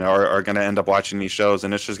series, are going to end up watching these shows,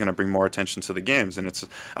 and it's just going to bring more attention to the games. And it's,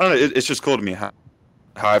 I don't know, it's just cool to me how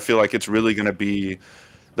I feel like it's really going to be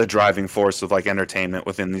the driving force of like entertainment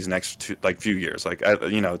within these next few years. Like,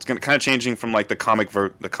 it's going to kind of changing from like the comic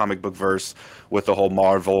book verse with the whole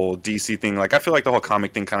Marvel DC thing. Like, I feel like the whole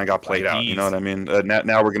comic thing kind of got played out. You know what I mean?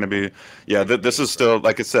 Now we're going to be, this is still,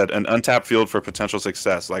 like I said, an untapped field for potential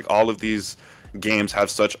success. Like, all of these games have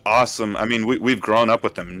such awesome, we've grown up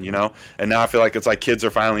with them, and now I feel like it's like kids are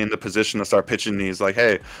finally in the position to start pitching these, like,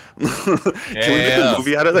 hey, can we get a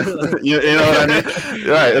movie out of this? you know what I mean?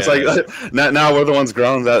 Right. It's like now we're the ones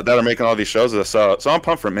grown that are making all these shows of this. So I'm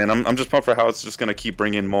pumped for it, man. I'm just pumped for how it's just going to keep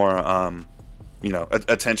bringing more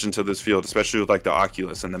attention to this field, especially with like the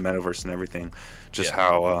Oculus and the metaverse and everything. Just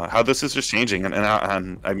how this is just changing,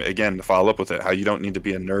 and again, to follow up with it, how you don't need to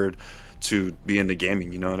be a nerd to be into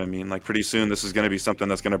gaming, you know what I mean? Like, pretty soon this is going to be something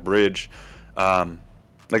that's going to bridge, like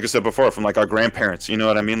I said before, from like our grandparents, you know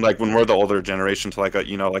what I mean? Like, when we're the older generation to like like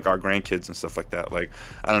our grandkids and stuff like that. Like,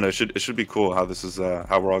 I don't know, it should be cool how this is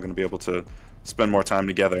how we're all going to be able to spend more time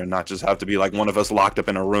together and not just have to be like one of us locked up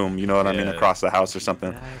in a room, you know what I mean, across the house or something.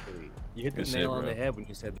 Exactly. You hit the Good nail shit, on the bro. head when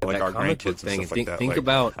you said Like that our comic grandkids book and thing. stuff like that. Think Like,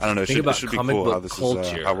 about I don't know, think it about should be comic cool book how this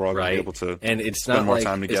culture, is how we're all going right? to be able to And it's spend not more like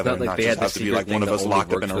time it's together not and like not they just had have the to be like secret one thing of us that only locked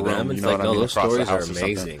up works in a for them. room, It's you know like, what I no, mean, those across the stories are house or something.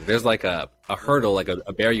 amazing. There's like a hurdle, like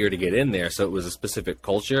a barrier to get in there, so it was a specific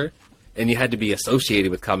culture, and you had to be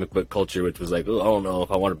associated with comic book culture, which was like, oh, I don't know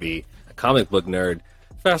if I want to be a comic book nerd.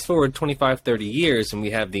 Fast forward 25, 30 years, and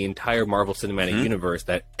we have the entire Marvel Cinematic Universe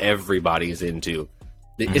that everybody is into.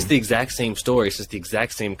 It's the exact same story. It's just the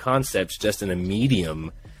exact same concepts, just in a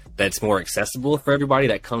medium that's more accessible for everybody,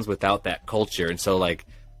 that comes without that culture. And so, like,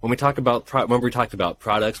 when we talk about, remember we talked about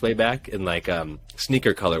products way back in, like,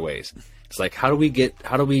 sneaker colorways. It's like, how do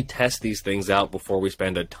we test these things out before we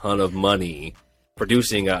spend a ton of money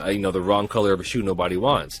producing, the wrong color of a shoe nobody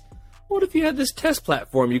wants? What if you had this test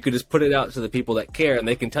platform? You could just put it out to the people that care, and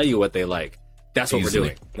they can tell you what they like. That's what we're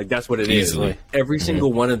doing. Like, that's what it is. Like, every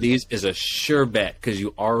single one of these is a sure bet, because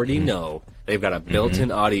you already know they've got a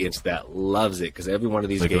built-in audience that loves it, because every one of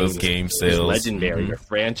these games game is sales. legendary or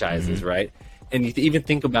franchises, right? And you even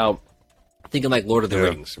thinking like Lord of the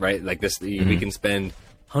Rings, right? Like this, we can spend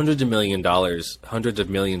hundreds of millions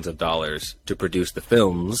of dollars to produce the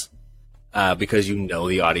films, because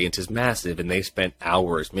the audience is massive, and they spent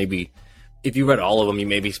hours, maybe. If you read all of them, you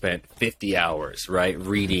maybe spent 50 hours, right,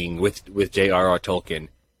 reading with J.R.R. Tolkien.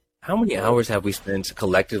 How many hours have we spent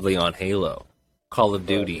collectively on Halo, Call of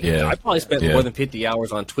Duty? Yeah. I probably spent more than 50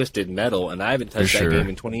 hours on Twisted Metal, and I haven't touched that game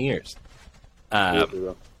in 20 years.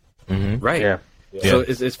 Right. Yeah. So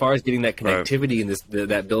as far as getting that connectivity and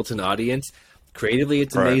that built-in audience, creatively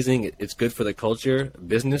it's amazing. It's good for the culture.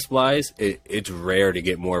 Business-wise, it's rare to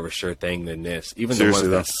get more of a sure thing than this. Even the ones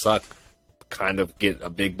that suck kind of get a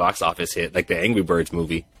big box office hit, like the Angry Birds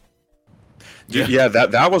movie. Yeah,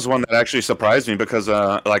 that was one that actually surprised me, because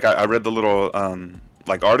I read the little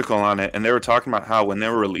article on it, and they were talking about how when they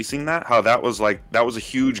were releasing that was a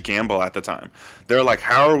huge gamble at the time. They're like,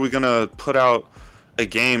 how are we gonna put out a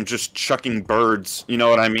game just chucking birds, you know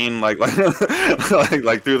what I mean, like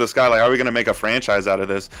through the sky? Like, are we gonna make a franchise out of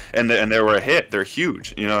this? And they were a hit. They're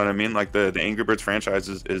huge, you know what I mean? Like the Angry Birds franchise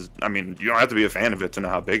is I mean, you don't have to be a fan of it to know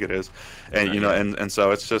how big it is, and and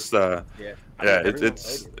so it's just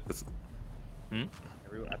it's I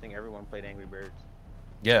think everyone played Angry Birds.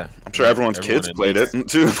 Yeah, I'm sure everyone's kids played it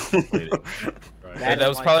too. That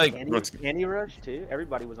was probably Candy Rush too.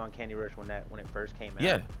 Everybody was on Candy Rush when it first came out.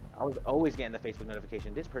 Yeah. I was always getting the Facebook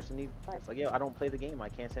notification. This person needs advice. Like, I don't play the game. I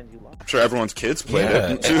can't send you love. I'm sure everyone's kids played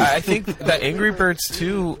it too. I think that Angry Birds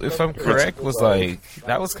 2, if I'm correct, was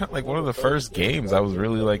that was kind of like one of the first games I was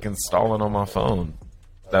really like installing on my phone.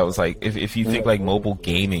 That was like, if you think like mobile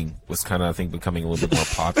gaming was kind of, I think, becoming a little bit more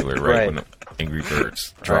popular, right? When Angry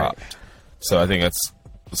Birds dropped. So I think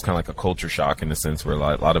was kind of like a culture shock in the sense where a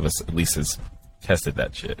lot of us at least has tested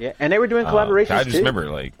that shit. Yeah, and they were doing collaborations I just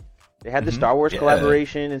remember like they had the Star Wars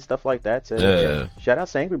collaboration and stuff like that. So shout out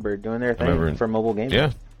to Angry Bird doing their thing for mobile gaming.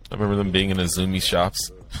 Yeah, I remember them being in Azumi shops.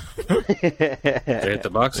 They're at the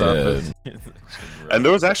box office. And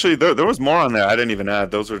there was actually there was more on there. I didn't even add.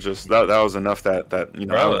 Those were just that was enough that that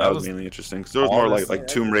was mainly interesting, because there was more like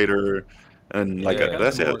Tomb Raider and like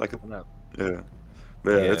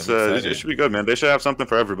it should be good, man. They should have something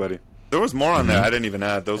for everybody. There was more on there. I didn't even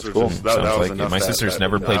add. Those were cool. Just that was like enough. My sister's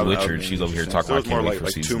never played Witcher, and she's over here talking about more like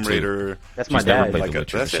Tomb Raider. That's my dad. Never played The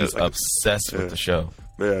Witcher. She's obsessed with the show.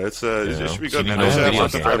 Yeah, it should be good, man. They They should should have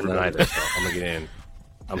have something for everybody. I'm gonna get in.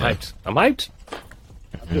 I'm hyped.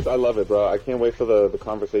 I love it, bro. I can't wait for the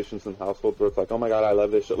conversations in households where it's like, oh my god, I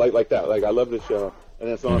love this show, like that. Like, I love this show, and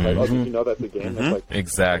then someone's like, oh, did you know that's a game? That's like,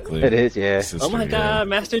 exactly. It is, yeah. Oh my god,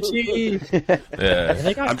 Master Chief. Yeah.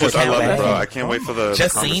 I love it, bro. I can't wait for the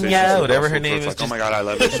Jessica, whatever her name is. Like, oh my god, I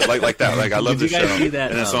love this show. Like that. Like, I love this show. Did you guys see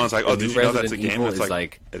that? And then someone's like, oh, did you know that's a game? It's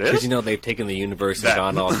like, it is? Because they've taken the universe and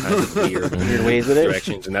gone all kinds of weird ways with it,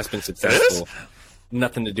 directions, and that's been successful.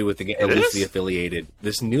 Nothing to do with the game, loosely affiliated.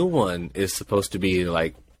 This new one is supposed to be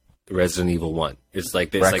like Resident Evil 1. It's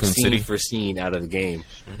like this, like scene for scene out of the game.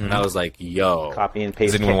 And I was like, yo. Copy and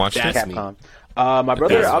paste. Does anyone watch this? Capcom. My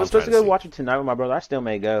brother, I was supposed to go watch it tonight with my brother. I still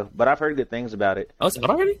may go, but I've heard good things about it. Oh, it's out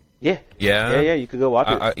already? Yeah. You could go watch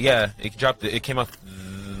it. Yeah, it dropped. It came out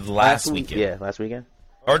last weekend. Yeah, last weekend.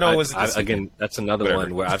 Or no, was it again? That's another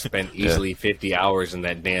one where I've spent easily 50 hours in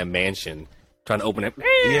that damn mansion trying to open it.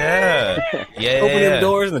 Yeah. Open them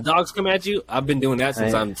doors and the dogs come at you. I've been doing that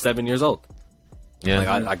since I'm 7 years old. Yeah,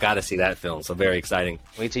 like, I got to see that film. So very exciting.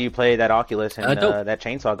 Wait till you play that Oculus and that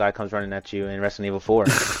chainsaw guy comes running at you in Resident Evil 4.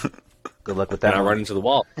 Good luck with that. And I run into the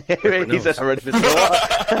wall. He said I run into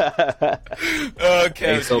the wall.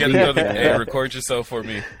 Okay, so you gotta record yourself for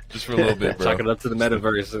me just for a little bit, bro. Chalk it up to the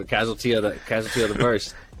metaverse, the casualty of the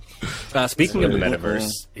verse. Speaking of the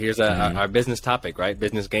metaverse, here's our business topic, right?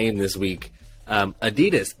 Business game this week.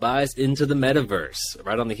 Adidas buys into the metaverse,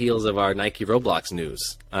 right on the heels of our Nike Roblox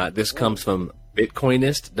news. This comes from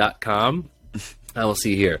Bitcoinist.com. I will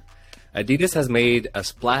see here. Adidas has made a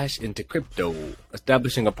splash into crypto,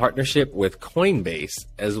 establishing a partnership with Coinbase,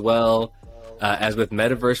 as well as with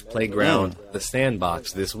Metaverse Playground, the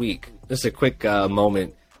Sandbox this week. Just a quick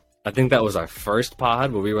moment. I think that was our first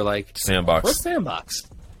pod where we were like, Sandbox. What's Sandbox?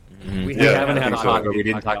 We Yeah, haven't I had a think pod so. where we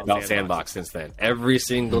didn't talk about Sandbox since then. Every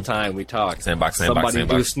single time we talked, Sandbox, somebody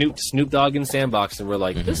threw Sandbox. Snoop Dogg in Sandbox, and we're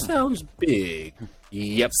like, this sounds big.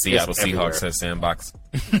 Yep, Seattle it's everywhere. Seahawks says Sandbox.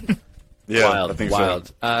 Yeah, Wild, I think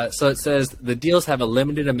wild. So it says the deals have a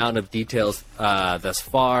limited amount of details thus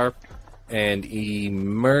far, and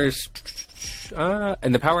immersed.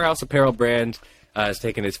 And the Powerhouse Apparel brand has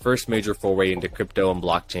taken its first major foray into crypto and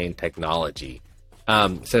blockchain technology.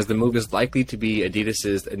 Says the move is likely to be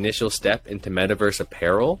Adidas's initial step into metaverse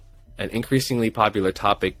apparel, an increasingly popular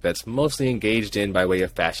topic that's mostly engaged in by way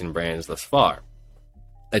of fashion brands thus far.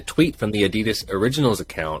 A tweet from the Adidas Originals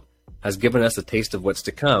account has given us a taste of what's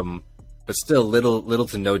to come, but still little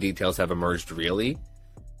to no details have emerged really.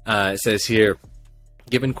 It says here,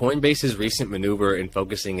 given Coinbase's recent maneuver in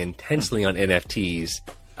focusing intensely on NFTs,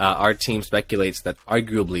 our team speculates that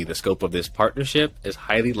arguably the scope of this partnership is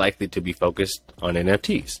highly likely to be focused on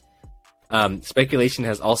NFTs. Speculation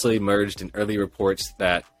has also emerged in early reports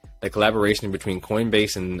that the collaboration between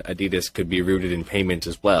Coinbase and Adidas could be rooted in payments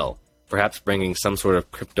as well, perhaps bringing some sort of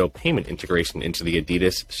crypto payment integration into the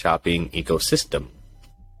Adidas shopping ecosystem.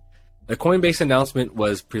 The Coinbase announcement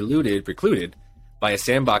was precluded by a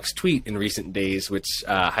Sandbox tweet in recent days, which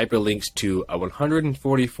hyperlinks to a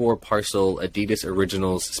 144 parcel Adidas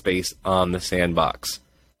Originals space on the Sandbox.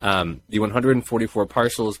 The 144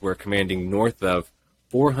 parcels were commanding north of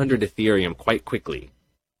 400 Ethereum quite quickly.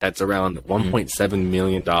 That's around $1.7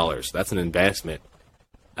 million. That's an investment.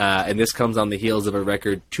 And this comes on the heels of a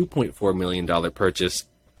record $2.4 million purchase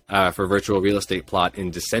for virtual real estate plot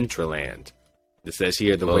in Decentraland. It says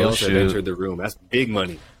here the whales have entered the room. That's big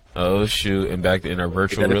money. Oh shoot! And back in our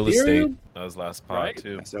virtual real estate. That was last pod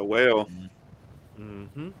too. That's a whale.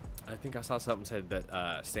 I think I saw something said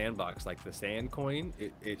that Sandbox, like the Sand coin,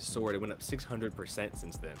 it soared. It went up 600%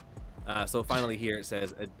 since then. So finally here it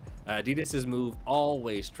says Adidas's move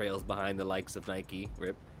always trails behind the likes of Nike,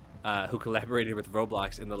 RIP, who collaborated with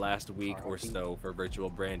Roblox in the last week or so for virtual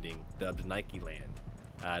branding, dubbed Nike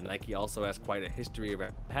Land. Nike also has quite a history of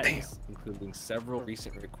patents, including several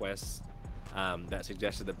recent requests that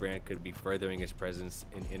suggested the brand could be furthering its presence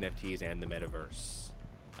in NFTs and the metaverse.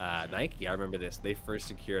 Nike, I remember this. They first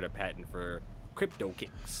secured a patent for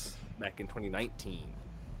CryptoKicks back in 2019.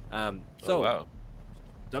 Wow.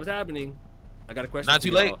 What's happening? I got a question. Not for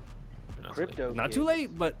too y'all. late. Crypto. Not too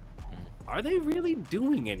late, but are they really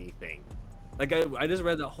doing anything? Like I just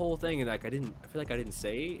read the whole thing and like I feel like I didn't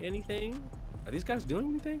say anything. Are these guys doing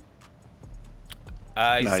anything?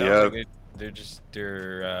 Not Not yet. yet.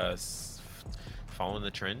 They're following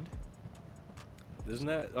the trend. Isn't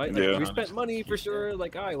that like, Yeah. we spent money for sure?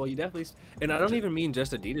 Like, all right, well, you definitely. And I don't even mean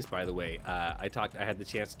just Adidas, by the way. I had the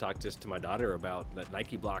chance to talk just to my daughter about that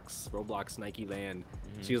Nike blocks, Roblox, Nike Land.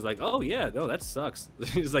 She was like, "Oh yeah, no, that sucks."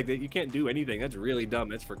 She's like, "You can't do anything. That's really dumb.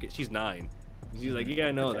 That's for kids." She's 9. She's like,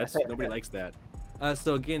 "Yeah, no, that's nobody likes that."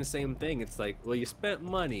 So again, same thing. It's like, well, you spent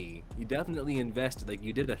money. You definitely invested. Like,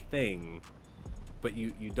 you did a thing, but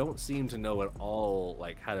you don't seem to know at all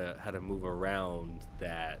like how to move around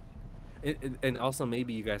that. And also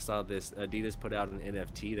maybe you guys saw this. Adidas put out an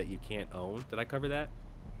NFT that you can't own. Did I cover that?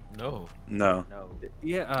 No. No.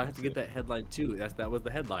 Yeah, I had to get that headline too. That was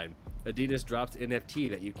the headline. Adidas drops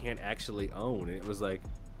NFT that you can't actually own, and it was like,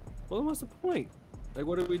 well, what's the point? Like,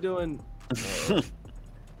 what are we doing?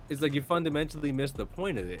 It's like you fundamentally missed the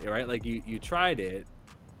point of it, right? Like you tried it,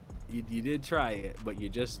 you did try it, but you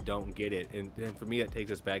just don't get it. And for me, that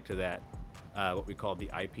takes us back to that what we call the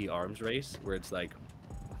IP arms race, where it's like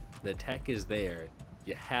the tech is there,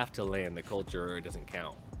 you have to land the culture, or it doesn't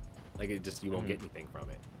count. Like it just you won't get anything from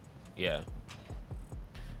it. Yeah.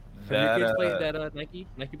 Have your kids played that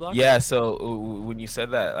Nike block? Yeah, so when you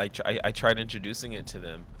said that, I tried introducing it to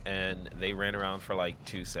them, and they ran around for like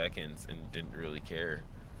 2 seconds and didn't really care.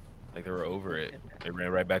 Like they were over it. They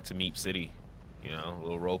ran right back to Meep City, you know,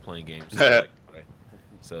 little role playing games.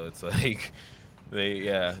 So it's like they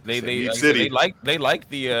like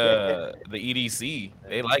the EDC.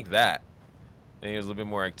 They like that. And there's a little bit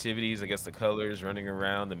more activities. I guess the colors, running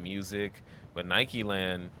around, the music. But Nike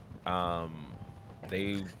Land,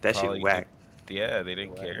 they That shit probably whack. Yeah, they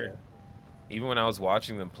didn't care. Even when I was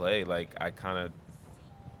watching them play, like I kind of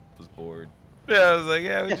was bored. Yeah, I was like,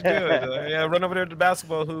 yeah, what you doing? Like, yeah, run over there to the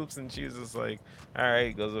basketball hoops, and she was just like, all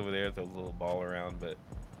right, goes over there, throws a little ball around, but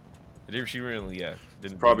she really, didn't.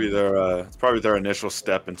 It's probably their initial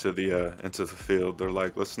step into the field. They're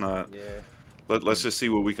like, let's just see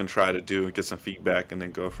what we can try to do and get some feedback, and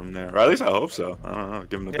then go from there. Or at least I hope so. I don't know.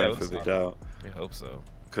 Give them the benefit of the doubt. I hope so.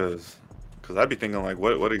 Because Because I'd be thinking like,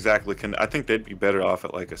 what exactly can I think they'd be better off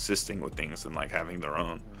at like assisting with things than like having their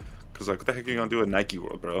own. Because like, what the heck are you gonna do at Nike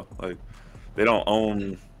World, bro? Like, they don't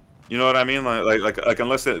own. You know what I mean? Like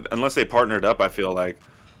unless they partnered up, I feel like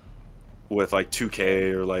with like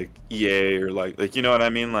 2K or like EA or like you know what I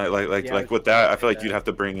mean? Like with that, I feel like you'd have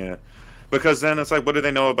to bring in. Because then it's like, what do they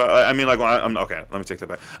know about? I mean, like, well, I'm okay. Let me take that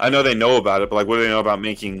back. I know they know about it, but like, what do they know about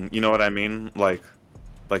making? You know what I mean? Like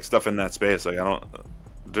stuff in that space. Like, I don't.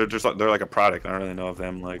 They're like a product. I don't really know of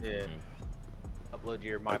them. Like, Yeah. Upload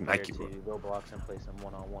your My Like Player Nike to Roblox and play some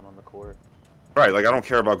one-on-one on the court. right? Like, I don't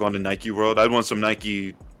care about going to Nike World. I'd want some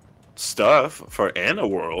Nike stuff for Anna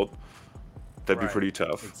World. That'd be Right. pretty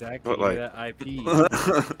tough. Exactly. But like, that IP.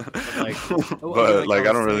 but like,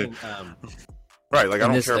 I don't really. Right, like I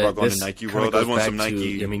And don't care about going to Nike kinda World. goes I want back some to-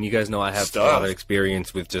 Nike. I mean, you guys know I have a stuff. lot of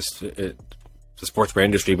experience with just the sportswear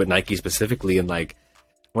industry, but Nike specifically. And like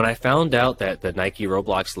when I found out that the Nike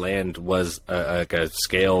Roblox Land was like a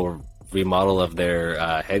scale remodel of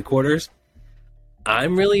their headquarters,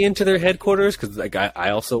 I'm really into their headquarters because like I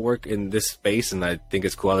also work in this space, and I think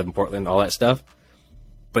it's cool. I live in Portland, all that stuff.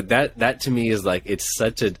 But that to me is like it's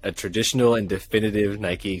such a traditional and definitive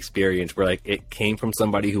Nike experience where like it came from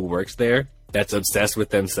somebody who works there that's obsessed with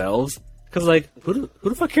themselves. Because like who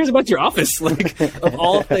the fuck cares about your office? Like of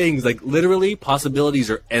all things, like literally possibilities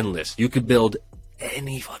are endless. You could build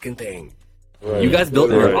any fucking thing. You guys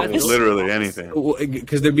built your Right, office. literally anything.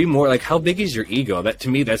 Because there'd be more like, how big is your ego? That to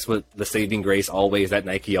me, that's what the saving grace always that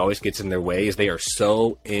Nike always gets in their way is they are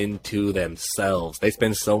so into themselves. They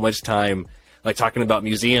spend so much time like talking about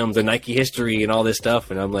museums and Nike history and all this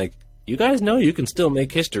stuff, and I'm like, you guys know you can still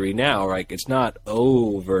make history now, like it's not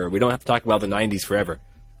over. We don't have to talk about the '90s forever.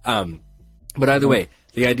 But either way,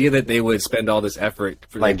 the idea that they would spend all this effort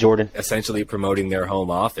for Like Jordan. essentially promoting their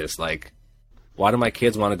home office, like. Why do my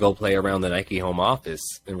kids want to go play around the Nike home office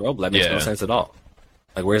in Roblox? That makes no Yeah. sense at all.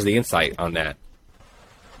 Like, where's the insight on that?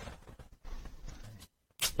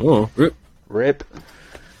 Oh, Rip.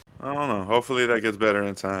 I don't know. Hopefully that gets better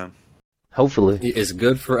in time. Hopefully. it's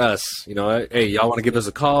good for us. You know, hey, y'all want to give us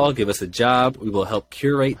a call, give us a job. We will help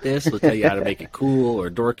curate this. We'll tell you how to make it cool or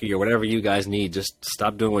dorky or whatever you guys need. Just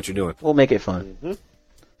stop doing what you're doing. We'll make it fun.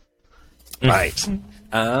 Right.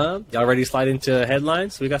 Y'all ready to slide into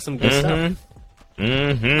headlines? We got some good stuff.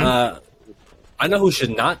 I know who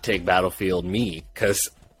should not take Battlefield, me, because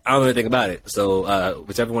I don't know anything about it. So,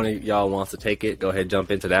 whichever one of y'all wants to take it, go ahead and jump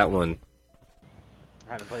into that one.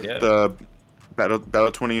 I haven't played Yeah. The Battle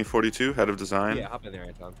 2042 head of design. Yeah, hop in there,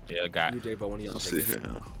 Anton. Yeah, got UJ, but one of y'all Let's take see it.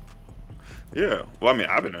 here. Yeah. Well, I mean,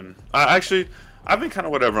 I've been kind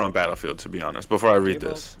of whatever on Battlefield, to be honest. Before I read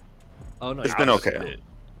J-Bo? this, Oh no, it's y'all been just okay. did.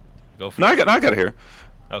 Go for No, it. I got it here.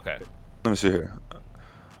 Okay. Let me see here.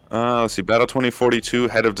 Let's see. Battle 2042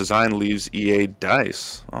 head of design leaves EA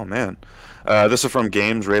Dice. Oh man. This is from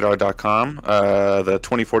GamesRadar.com. The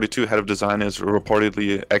 2042 head of design is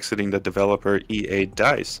reportedly exiting the developer EA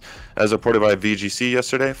Dice. As reported by VGC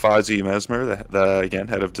yesterday, Fozzie Mesmer, the again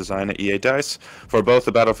head of design at EA Dice, for both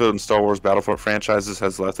the Battlefield and Star Wars Battlefront franchises,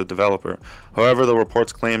 has left the developer. However, the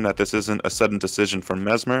reports claim that this isn't a sudden decision from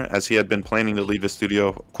Mesmer, as he had been planning to leave the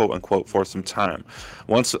studio, quote unquote, for some time.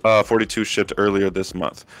 Once 42 shipped earlier this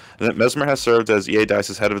month. Mesmer has served as EA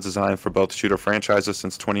Dice's head of design for both shooter franchises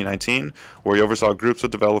since 2019, where he oversaw groups of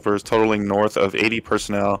developers totaling north of 80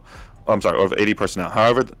 personnel. Over 80 personnel.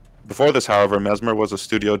 However, before this, Mesmer was a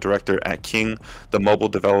studio director at King, the mobile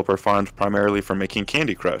developer farmed primarily for making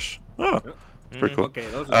Candy Crush. Oh, pretty cool. Okay,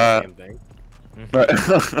 those are the same thing. Right.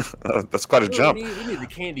 That's quite a jump. We need the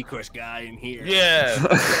Candy Crush guy in here. Yeah.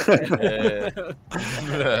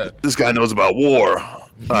 This guy knows about war.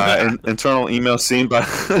 Internal email seen by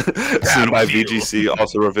VGC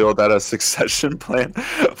also revealed that a succession plan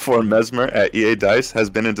for Mesmer at EA Dice has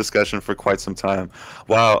been in discussion for quite some time.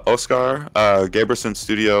 While Oscar Gaberson,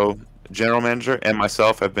 studio general manager, and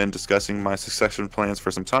myself have been discussing my succession plans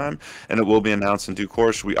for some time, and it will be announced in due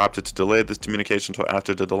course. We opted to delay this communication until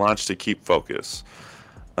after the launch to keep focus.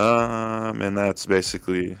 And that's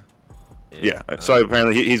basically, yeah. So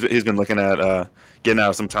apparently he's been looking at getting out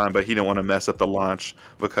of some time, but he didn't want to mess up the launch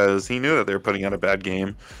because he knew that they were putting out a bad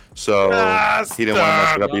game. So he didn't want to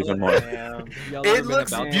mess it up even more. It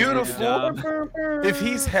looks beautiful. If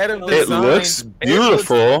he's head of It design, looks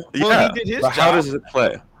beautiful. well, Yeah, he did his but how job. does it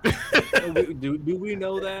play? do we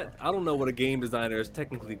know that? I don't know what a game designer is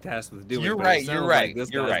technically tasked with doing. You're but it right, sounds you're like right, This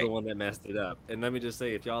you're guy's the right. one that messed it up. And let me just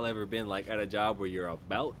say, if y'all ever been like at a job where you're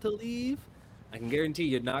about to leave, I can guarantee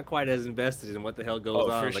you're not quite as invested in what the hell goes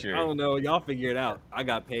on. For Like, sure. I don't know, y'all figure it out. I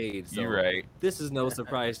got paid. So You're right. This is no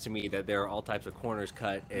surprise to me that there are all types of corners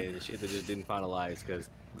cut and shit that just didn't finalize because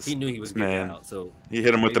he knew he was getting Man. out. So You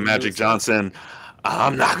hit him with the maybe he Magic was- Johnson.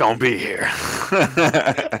 I'm not gonna be here.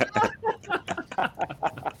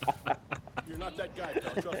 You're not that guy,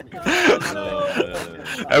 pal. Trust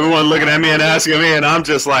me. Everyone looking at me and asking me, and I'm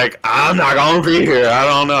just like, I'm not gonna be here. I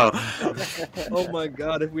don't know. Oh my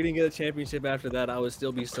god! If we didn't get a championship after that, I would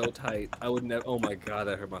still be so tight. I would never. Oh my god,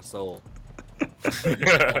 that hurt my soul. I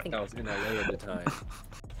think I was in LA at the time.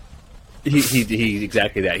 He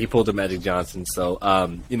exactly that. He pulled a Magic Johnson. So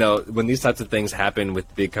you know, when these types of things happen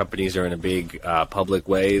with big companies or in a big public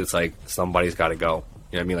way, it's like somebody's got to go.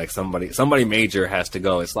 You know what I mean? Like somebody major has to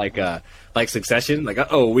go. It's like Succession. Like,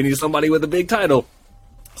 oh, we need somebody with a big title.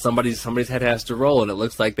 Somebody's head has to roll, and it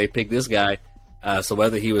looks like they picked this guy. So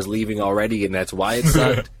whether he was leaving already and that's why it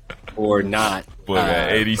sucked or not, Boy,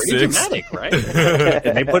 at 86. pretty dramatic, right?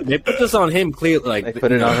 And they put this on him clearly. Like They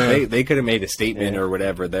put it on him. They could have made a statement or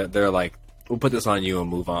whatever. They're like, we'll put this on you and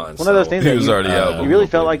move on. One of those things He that was already out. you really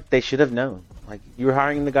felt like they should have known. Like, you were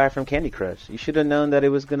hiring the guy from Candy Crush. You should have known that it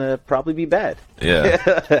was gonna probably be bad. Yeah.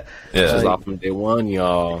 This is Yeah. off from day one,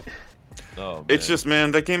 y'all. Oh, It's just,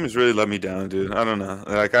 man, that game has really let me down, dude. I don't know.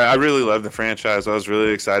 Like, I really love the franchise. I was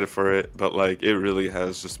really excited for it, but like, it really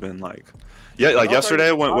has just been like, yeah, like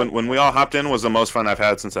yesterday when we all hopped in was the most fun I've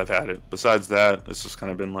had since I've had it. Besides that, it's just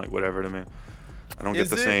kind of been like whatever to me. I don't Is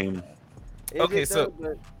get the it? same. Is Okay, it so- though?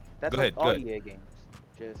 But that's go like ahead, all go ahead. EA games.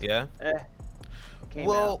 Just, Yeah. came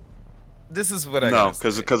Well, out. this is what I No,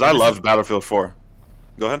 gotta say. because I loved Battlefield 4.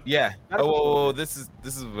 Go ahead. Yeah. Battlefield. Oh, this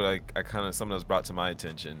is what I kind of something that was brought to my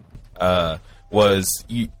attention.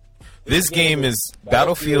 This game is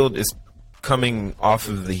Battlefield is coming off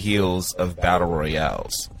of the heels of battle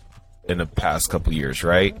royales in the past couple years,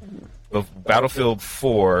 right? But Battlefield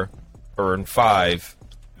 4 or in 5,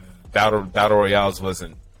 battle royales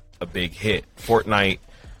wasn't a big hit. Fortnite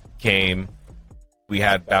came. We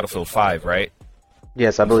had Battlefield 5, right?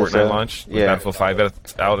 Yes, I believe Fortnite so. launched. Was Yeah. Battlefield 5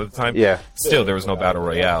 out at the time. Yeah. Still, there was no battle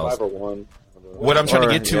royales. What I'm trying to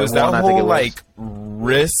Or, get to yeah, is that one, I think it whole was. like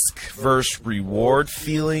risk versus reward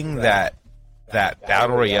feeling that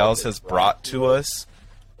battle royales has brought to us,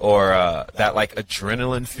 or that like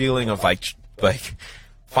adrenaline feeling of like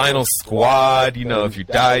final squad. You know, if you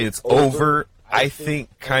die, it's over. I think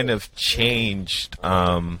kind of changed.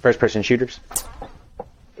 First-person shooters.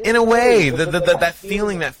 In a way, that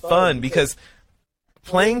feeling, that fun, because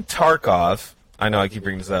playing Tarkov, I know I keep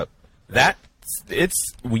bringing this up,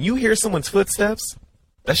 it's when you hear someone's footsteps,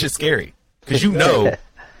 that's just scary. Because you know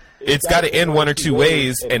it's got to end one or two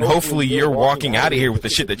ways, and hopefully you're walking out of here with the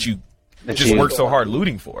shit that you just worked so hard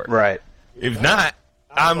looting for. Right. If not,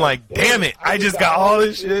 I'm like, damn it, I just got all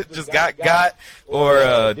this shit, just got,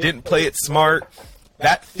 or didn't play it smart.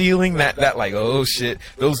 That feeling, that like, oh shit,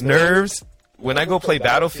 those nerves. When I go play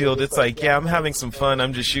Battlefield, it's like, yeah, I'm having some fun.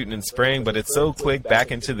 I'm just shooting and spraying, but it's so quick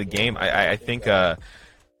back into the game. I think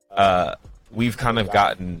we've kind of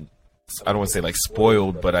gotten, I don't want to say like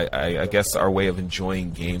spoiled, but I guess our way of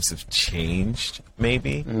enjoying games have changed,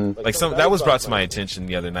 maybe. Like that was brought to my attention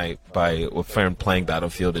the other night by a friend playing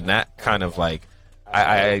Battlefield, and that kind of like,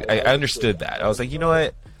 I understood that. I was like, you know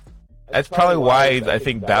what? That's probably why I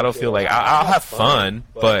think Battlefield, like, I'll have fun,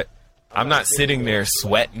 but I'm not sitting there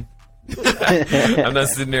sweating. I'm not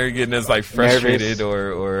sitting there getting as like frustrated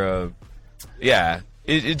or yeah.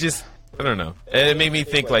 It just, I don't know. It made me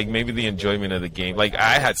think like maybe the enjoyment of the game. Like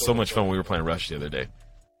I had so much fun when we were playing Rush the other day.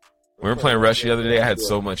 When we were playing Rush the other day, I had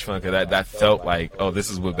so much fun because that felt like, oh, this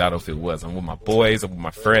is what Battlefield was. I'm with my boys, I'm with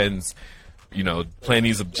my friends, you know, playing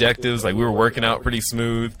these objectives. Like we were working out pretty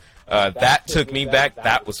smooth. That took me back.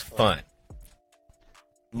 That was fun.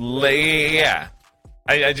 Yeah,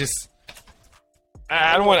 I just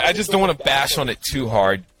don't want to bash on it too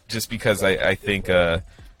hard, just because I think the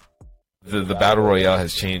battle royale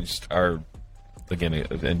has changed our, again,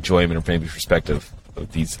 enjoyment or maybe perspective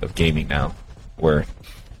of gaming now. Where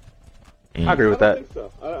I agree with that.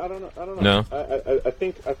 I don't think so. I don't know. No? I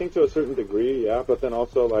think to a certain degree, yeah. But then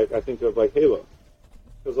also, like, I think of like Halo,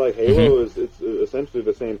 because like Halo is it's essentially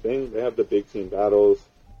the same thing. They have the big team battles,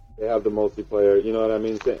 they have the multiplayer. You know what I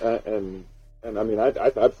mean? And I mean,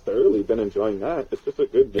 I've thoroughly been enjoying that. It's just a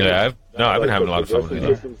good game. Yeah, I've been having a lot of fun with it. it. The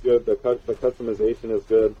system's good. The customization is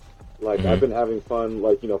good. Like I've been having fun,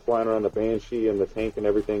 like, you know, flying around the Banshee and the tank and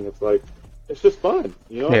everything. It's like, it's just fun.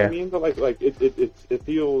 You know what I mean? But like it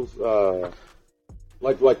feels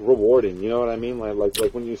like rewarding. You know what I mean? Like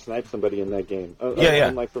when you snipe somebody in that game. Yeah.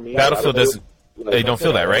 And like for me, Battlefield doesn't. They don't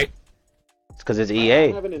feel that, right? because it's I EA.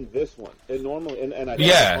 don't have it in this one. It normally, and I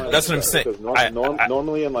Yeah, that's what I'm saying. Because I-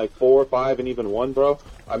 normally in like 4, 5, and even 1, bro.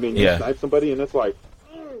 I mean, you Yeah. snipe somebody, and it's like,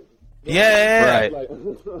 Yeah. Right. like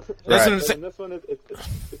That's what I'm But in saying. this one, it's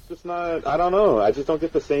just not. I don't know. I just don't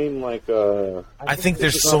get the same like. I think it's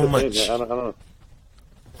there's just so not the much. same. I don't know.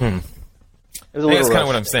 It was a I think that's little kind of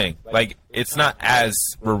what rough. I'm saying. Like, it's not as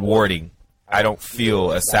rewarding. I don't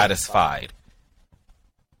feel as satisfied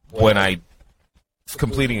when I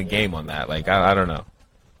completing a game on that. Like, I don't know.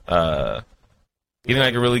 Getting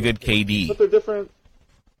like a really good KD. But they're different.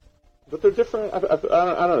 But they're different. I don't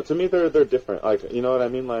know. To me, they're different. Like, you know what I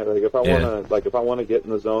mean? Like if I wanna get in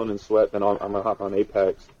the zone and sweat, then I'm gonna hop on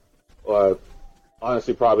Apex.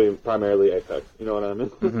 Honestly, probably primarily Apex. You know what I mean?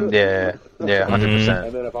 Mhm. Yeah, 100%.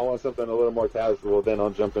 And then if I want something a little more casual, then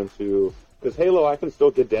I'll jump into because Halo I can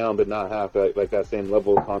still get down, but not have that same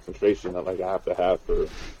level of concentration that like I have to have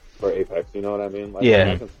for Apex. You know what I mean? Like,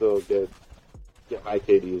 Yeah. I can still get high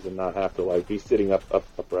KDs and not have to like be sitting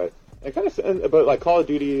upright. And kind of, but like Call of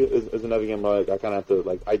Duty is another game where like, I kind of have to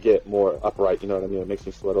like I get more upright. You know what I mean? It makes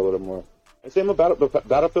me sweat a little more. And same with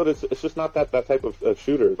Battlefield. It's just not that type of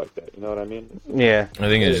shooter like that. You know what I mean? Yeah. I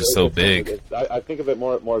think it's just so big. I think of it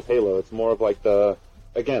more as Halo. It's more of like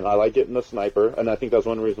again, I like getting the sniper, and I think that's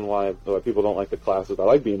one reason why people don't like the classes. I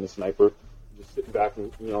like being the sniper, just sitting back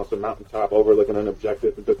and some mountaintop overlooking an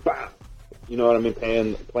objective and just bam. You know what I mean?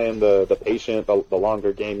 Playing the patient, the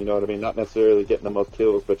longer game. You know what I mean? Not necessarily getting the most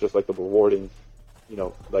kills, but just like the rewarding.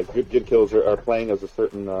 Like good kills are playing as a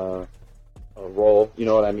certain role. You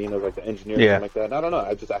know what I mean? As like the engineer, Yeah. something like that. And I don't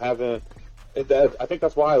know. I haven't. I think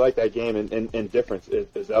that's why I like that game. And difference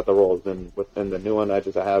is out the roles. And within the new one, I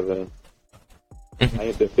haven't. I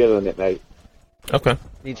ain't been feeling it, mate. Okay.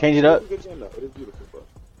 You change it up? It's a good game though. It is beautiful, bro.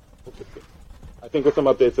 I think with some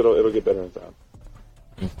updates, it'll get better in time.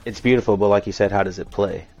 It's beautiful, but like you said, how does it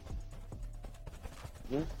play?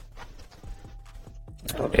 Yeah.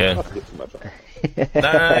 Not to get too much on it.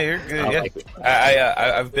 Nah, you're good. Yeah. like it.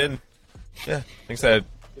 I've been, like I said,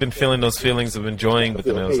 been feeling those feelings of enjoying, but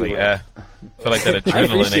then I was like, I feel like that I adrenaline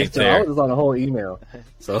appreciate ain't it. I there. was on a whole email.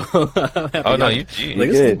 So Oh no, you like,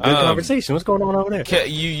 this is a good Um, conversation. What's going on over there?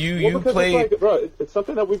 You Because play. it's like, bro, it's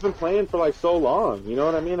something that we've been playing for like so long. You know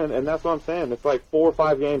what I mean? And that's what I'm saying. It's like 4 or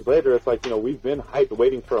 5 games later. It's like we've been hyped,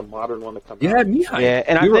 waiting for a modern one to come You out. had me hyped. Yeah,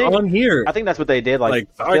 and we I were think- on here. I think that's what they did. Like,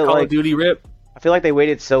 I sorry, feel Call like of Duty rip. I feel like they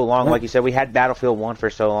waited so long. Like you said, we had Battlefield 1 for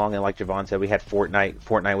so long, and like Javon said, we had Fortnite.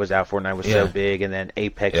 Fortnite was out. Fortnite was so Yeah. big, and then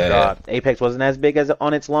Apex Yeah, dropped. Apex wasn't as big as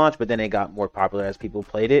on its launch, but then it got more popular as people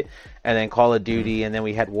played it. And then Call of Duty, and then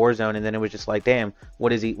we had Warzone, and then it was just like, damn,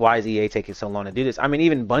 why is EA taking so long to do this? I mean,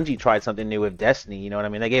 even Bungie tried something new with Destiny. You know what I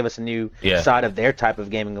mean? They gave us a new Yeah. side of their type of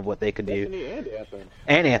gaming of what they could do. Destiny and Anthem.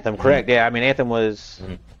 And Anthem, correct? Yeah, I mean Anthem was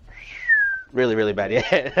really, really bad.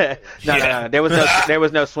 Yeah, no. There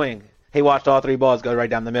was no swing. He watched all 3 balls go right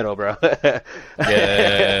down the middle, bro.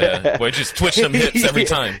 Yeah, boy, just twitch them hips every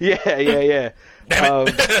time. Yeah.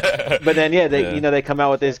 But then, they come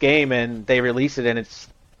out with this game and they release it, and it's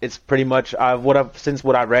pretty much what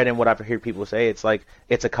I've read and what I've heard people say. It's like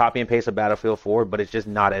it's a copy and paste of Battlefield 4, but it's just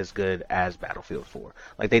not as good as Battlefield 4.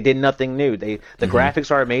 Like they did nothing new. The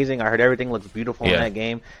graphics are amazing. I heard everything looks beautiful in Yeah. that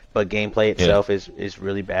game, but gameplay itself is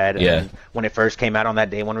really bad. Yeah. And when it first came out on that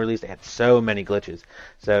day 1 release, they had so many glitches.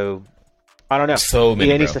 So I don't know. So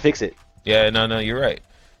many, EA needs bro. to fix it. Yeah, no, you're right.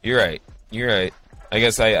 I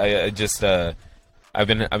guess I just I've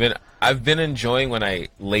been enjoying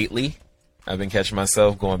lately. I've been catching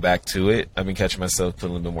myself going back to it. I've been catching myself putting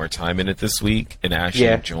a little bit more time in it this week and actually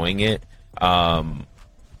enjoying it. Other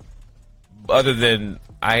than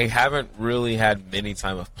I haven't really had many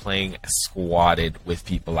time of playing squatted with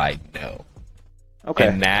people I know. Okay.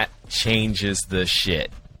 And that changes the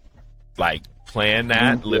shit. Like playing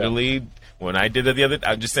that literally when I did it the other,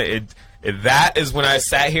 I'm just saying that is when I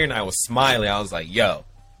sat here and I was smiling. I was like, yo,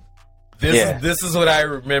 this is what I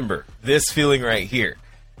remember. This feeling right here.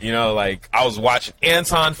 Like I was watching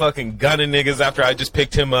Anton fucking gunning niggas after I just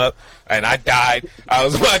picked him up and I died. I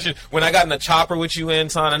was watching when I got in the chopper with you,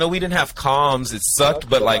 Anton. I know we didn't have comms. It sucked,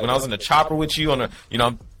 but like when I was in the chopper with you on a,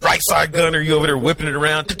 right side gunner, you over there whipping it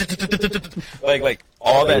around. Like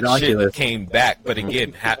all that shit came back. But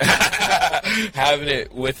again, having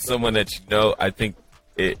it with someone that I think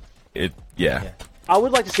it. I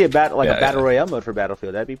would like to see a battle royale mode for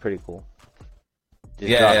Battlefield. That'd be pretty cool.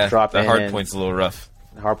 Just drop the in hard and- point's a little rough.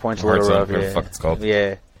 Hardpoint's a little rough. Whatever the fuck it's called.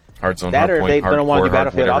 Yeah. Hardzone, That or Hardpoint, they don't want to do Hardcore,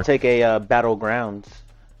 Battlefield. I'll whatever. take a Battlegrounds.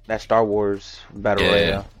 That Star Wars battle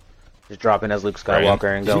royale. Just drop in as Luke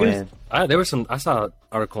Skywalker and go in. There was I saw an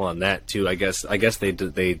article on that too. I guess they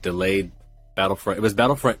delayed Battlefront. It was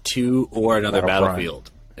Battlefront 2 or another Battlefront.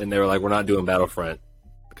 Battlefield and they were like, we're not doing Battlefront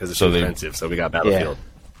because it's So too expensive. So we got Battlefield.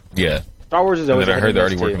 Yeah. Star Wars is And always. then I ahead heard of they're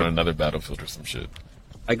us, already working too. on another Battlefield or some shit.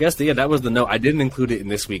 I guess that was the note. I didn't include it in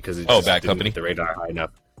this week because it Oh, just Bad didn't Company? get the radar high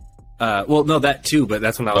enough. Well, no, that too, but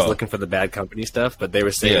that's when I was Oh. looking for the Bad Company stuff. But they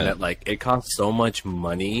were saying Yeah. that like it costs so much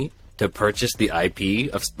money to purchase the IP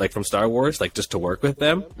of like from Star Wars, like just to work with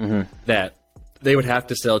them, that they would have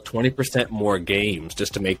to sell 20% more games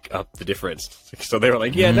just to make up the difference. So they were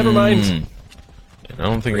like, "Yeah, never mind." And I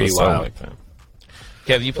don't think Pretty it was sound wild. like that.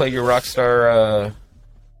 Kev, you played your Rockstar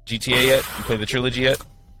GTA yet? You played the trilogy yet?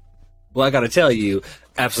 Well, I got to tell you,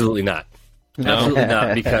 absolutely not. No? Absolutely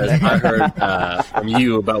not, because I heard from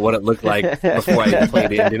you about what it looked like before I even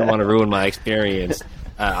played it and didn't want to ruin my experience.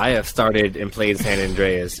 I have started and played San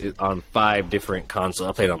Andreas on 5 different consoles.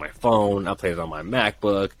 I played it on my phone, I played it on my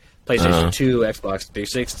MacBook, PlayStation 2, Xbox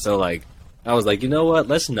 360. So, like, I was like, you know what?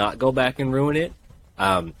 Let's not go back and ruin it.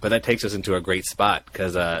 But that takes us into a great spot,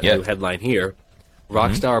 because new headline here.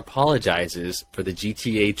 Rockstar apologizes for the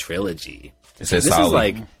GTA trilogy. It says This solid. is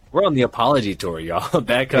like, we're on the apology tour, y'all.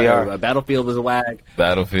 Battlefield was a whack.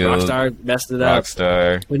 Battlefield, Rockstar messed it up.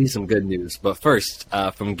 Rockstar. We need some good news. But first,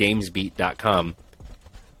 from GamesBeat.com,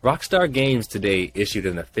 Rockstar Games today issued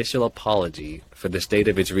an official apology for the state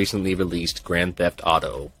of its recently released Grand Theft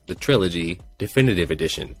Auto, the Trilogy Definitive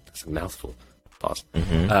Edition. That's a mouthful. Pause.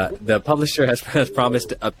 The publisher has promised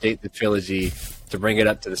to update the trilogy to bring it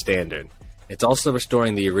up to the standard. It's also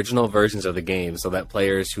restoring the original versions of the game so that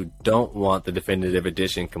players who don't want the definitive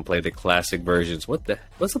edition can play the classic versions. What's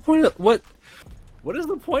the point of what is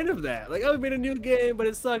the point of that? Like, oh, we made a new game, but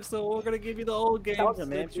it sucks, so we're gonna give you the old game.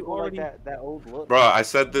 Man, people like that old look. Bro, I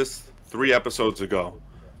said this 3 episodes ago.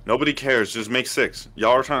 Nobody cares. Just make 6.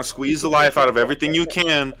 Y'all are trying to squeeze the life out of everything you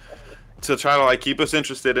can to try to like keep us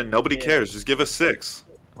interested, and nobody cares. Just give us 6.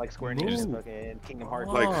 Like Square Enix fucking Kingdom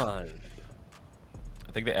Hearts. Like- I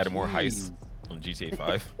think they added more heists on GTA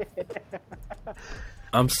 5.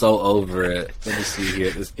 I'm so over it. Let me see here.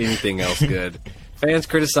 Is anything else good? Fans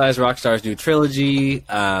criticize Rockstar's new trilogy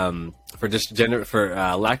for just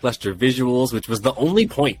lackluster visuals, which was the only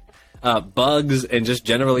point. Bugs and just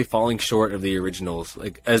generally falling short of the originals,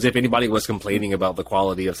 like as if anybody was complaining about the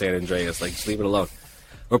quality of San Andreas. Like, just leave it alone.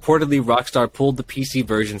 Reportedly, Rockstar pulled the PC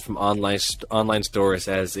version from online stores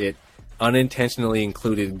as it unintentionally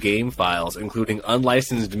included game files, including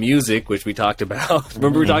unlicensed music, which we talked about.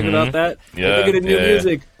 Remember we were talking about that? Yeah, They get new yeah.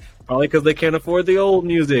 music. Probably because they can't afford the old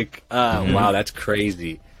music. Wow, that's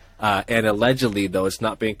crazy. And allegedly, though it's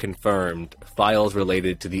not being confirmed, files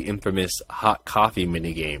related to the infamous hot coffee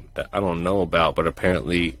minigame that I don't know about, but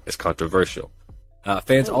apparently is controversial.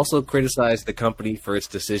 Fans also criticized the company for its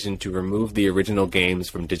decision to remove the original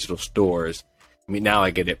games from digital stores. I mean, now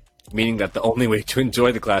I get it. Meaning that the only way to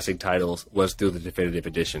enjoy the classic titles was through the definitive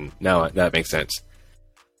edition. Now that makes sense.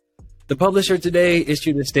 The publisher today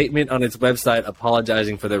issued a statement on its website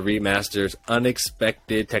apologizing for the remaster's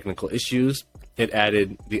unexpected technical issues. It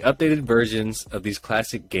added, the updated versions of these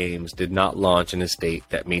classic games did not launch in a state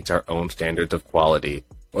that meets our own standards of quality,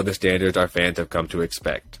 or the standards our fans have come to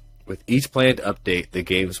expect. With each planned update, the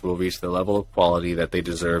games will reach the level of quality that they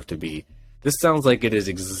deserve to be. This sounds like it is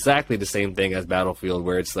exactly the same thing as Battlefield,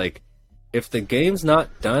 where it's like, if the game's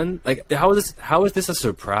not done, like, how is this a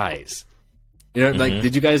surprise? You know, like,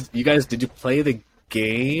 did you play the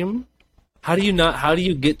game? How do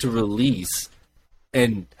you get to release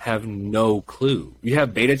and have no clue? You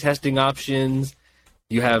have beta testing options.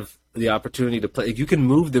 You have the opportunity to play. You can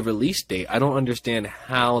move the release date. I don't understand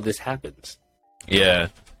how this happens. Yeah.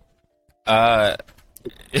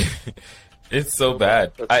 It's so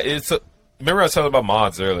bad. Remember I was talking about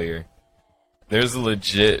mods earlier. There's a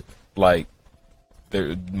legit mod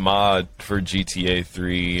for GTA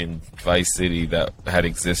 3 and Vice City that had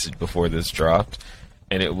existed before this dropped,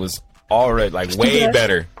 and it was already way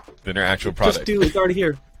better than their actual product. Just do it's already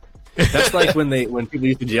here. That's like when people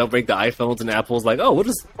used to jailbreak the iPhones and Apple's like, oh, we'll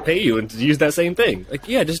just pay you and to use that same thing. Like,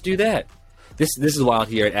 yeah, just do that. This is wild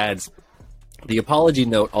here. It adds, the apology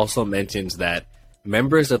note also mentions that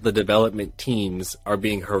members of the development teams are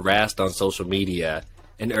being harassed on social media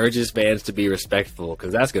and urges fans to be respectful,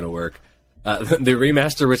 because that's going to work. The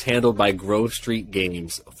remaster was handled by Grove Street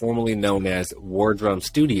Games, formerly known as War Drum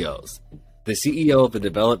Studios. The CEO of the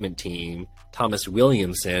development team, Thomas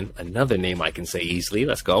Williamson, another name I can say easily,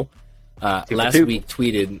 let's go, last week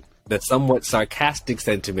tweeted that somewhat sarcastic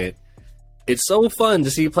sentiment, "It's so fun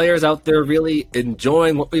to see players out there really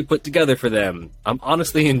enjoying what we put together for them. I'm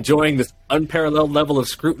honestly enjoying this unparalleled level of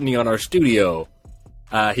scrutiny on our studio."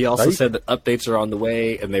 He also said that updates are on the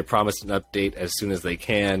way, and they promised an update as soon as they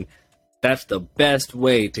can. That's the best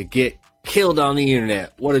way to get killed on the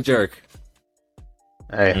internet. What a jerk.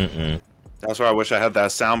 Hey, That's where I wish I had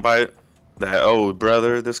that soundbite. That oh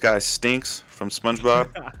brother, this guy stinks from SpongeBob.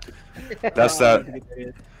 That's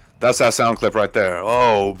that. That's that sound clip right there.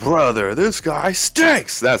 Oh brother, this guy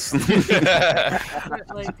stinks. That's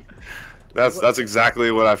Like, that's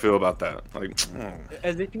exactly what I feel about that. Like,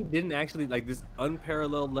 as if you didn't actually like this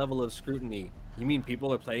unparalleled level of scrutiny. You mean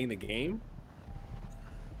people are playing the game?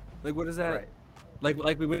 Like, what is that? Right.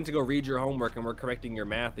 Like we went to go read your homework and we're correcting your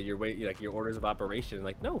math or your like your orders of operation.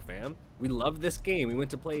 Like, no, fam, we love this game. We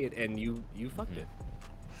went to play it and you fucked it.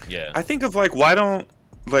 Yeah. I think of like why don't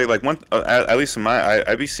like one at least in my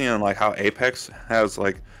I be seeing like how Apex has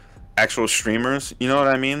like actual streamers. You know what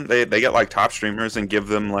I mean? They get like top streamers and give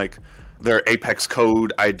them like their Apex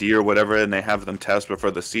code ID or whatever, and they have them test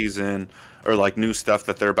before the season or like new stuff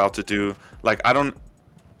that they're about to do. Like I don't.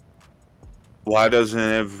 Why doesn't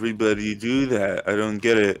everybody do that? I don't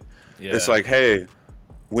get it. Yeah. It's like, hey,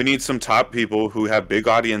 we need some top people who have big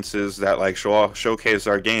audiences that like showcase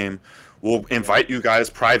our game. We'll invite you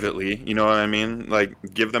guys privately, you know what I mean? Like,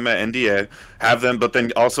 give them an NDA, have them, but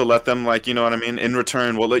then also let them, like, you know what I mean? In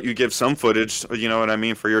return, we'll let you give some footage, you know what I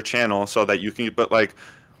mean, for your channel so that you can, but like,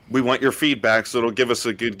 we want your feedback so it'll give us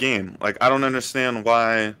a good game. Like, I don't understand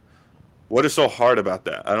why. What is so hard about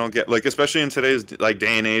that? I don't get, like, especially in today's like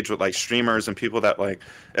day and age with like streamers and people that like,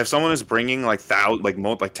 if someone is bringing like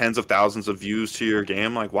tens of thousands of views to your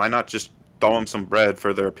game, like why not just throw them some bread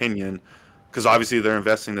for their opinion? Because obviously they're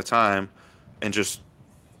investing the time, and just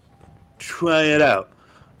try it out.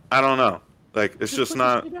 I don't know. Like it's just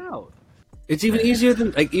not. It's even easier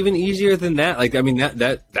than that. Like, I mean,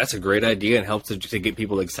 that's a great idea and helps to get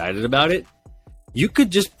people excited about it. You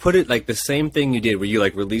could just put it like the same thing you did where you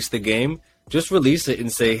like release the game, just release it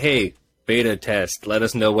and say, hey, beta test, let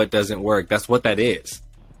us know what doesn't work. That's what that is.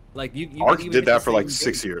 Like you Ark did that for like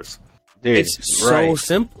 6 years. dude, It's so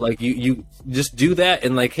simple. Like you just do that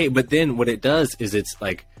and like, hey, but then what it does is it's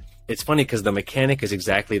like, it's funny because the mechanic is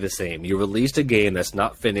exactly the same. You released a game that's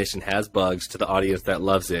not finished and has bugs to the audience that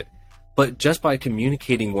loves it. But just by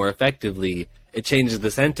communicating more effectively, it changes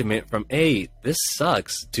the sentiment from, hey, this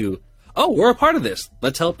sucks, to, oh, we're a part of this.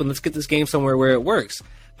 Let's help and let's get this game somewhere where it works.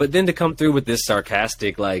 But then to come through with this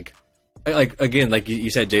sarcastic, like again, like you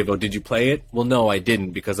said, Javo, did you play it? Well, no, I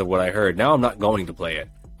didn't because of what I heard. Now I'm not going to play it.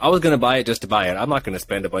 I was going to buy it just to buy it. I'm not going to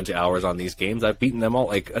spend a bunch of hours on these games. I've beaten them all.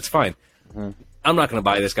 Like, that's fine. Mm-hmm. I'm not going to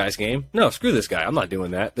buy this guy's game. No, screw this guy. I'm not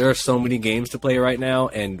doing that. There are so many games to play right now,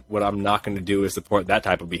 and what I'm not going to do is support that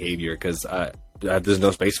type of behavior because there's no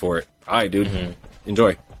space for it. All right, dude. Mm-hmm.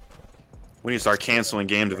 Enjoy. We need to start canceling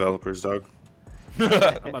game developers, dog. I'm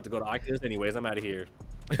about to go to Oculus anyways. I'm out of here.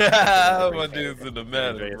 My dude's in the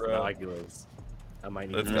matter, bro. Oculus. I might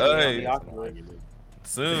need Let's to go. be Oculus.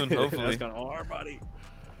 Soon, hopefully. That's going hard, buddy.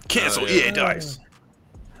 Cancel EA Dice.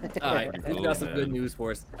 All right, Cool, we've got some man. good news for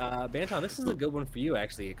us. Banton, this is a good one for you,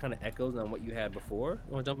 actually. It kind of echoes on what you had before.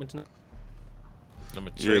 You want to jump into it?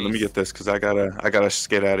 Yeah, let me get this because I gotta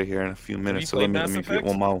skate out of here in a few minutes. So played let me Mass get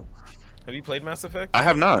one more. Have you played Mass Effect? I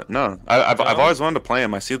have not. No, I've always wanted to play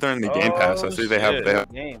them. I see they're in the Game Pass. I see they have. Good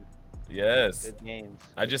game. Yes. Good games.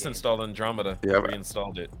 I just installed Andromeda. Yeah, but-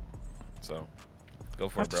 Reinstalled it. So, go I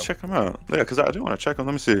for have it, to bro. check them out. Yeah, because I do want to check them.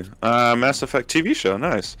 Let me see. Mass Effect TV show.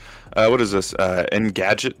 Nice. What is this?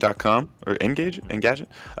 Engadget.com or Engadget?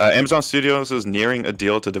 Amazon Studios is nearing a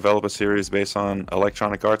deal to develop a series based on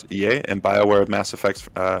Electronic Arts, EA, and BioWare Mass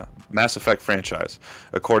Effect franchise,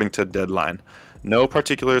 according to Deadline. No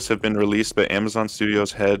particulars have been released, but Amazon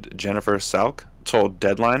Studios head Jennifer Salk told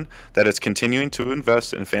Deadline that it's continuing to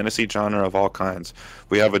invest in fantasy genre of all kinds.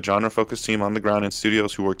 We have a genre-focused team on the ground in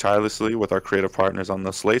studios who work tirelessly with our creative partners on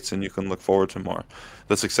the slates, and you can look forward to more.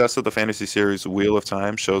 The success of the fantasy series Wheel of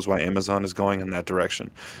Time shows why Amazon is going in that direction.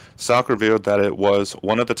 Salk revealed that it was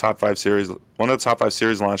one of the top five series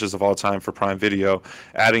launches of all time for Prime Video,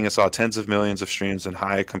 adding it saw tens of millions of streams and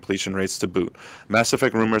high completion rates to boot. Mass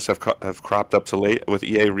Effect rumors have cropped up to late, with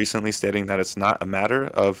EA recently stating that it's not a matter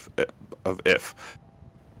of if.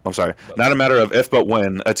 I'm sorry, not a matter of if but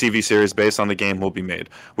when a TV series based on the game will be made.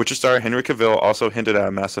 Witcher star Henry Cavill also hinted at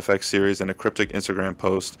a Mass Effect series in a cryptic Instagram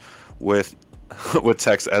post with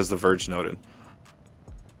text, as The Verge noted.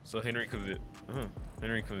 So Henry Cavill.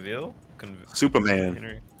 Henry Cavill? Superman.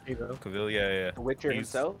 Henry Cavill, yeah. The Witcher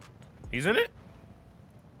himself? He's in it?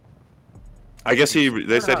 I guess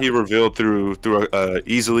they said he revealed through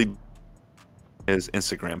easily his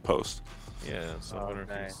Instagram post. Yeah, so I wonder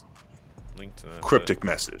if he's linked to that. Cryptic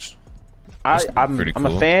message. I'm pretty a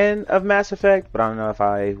cool. fan of Mass Effect, but I don't know if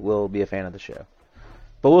I will be a fan of the show.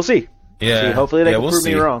 But we'll see. Yeah. See, hopefully they can we'll prove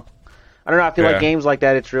see. me wrong. I don't know. I feel Yeah. like games like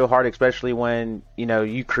that, it's real hard, especially when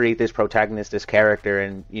you create this protagonist, this character,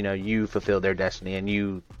 and you fulfill their destiny, and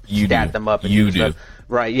you stat do. them up. And You do do. stuff.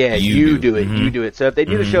 Right? Yeah, You you do. do it. You do it. So if they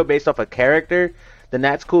do the show based off a character, then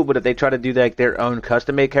that's cool. But if they try to do like their own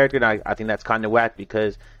custom made character, then I think that's kind of whack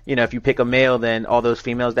because if you pick a male, then all those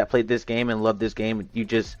females that played this game and love this game,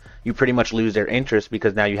 you pretty much lose their interest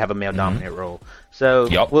because now you have a male dominant role. So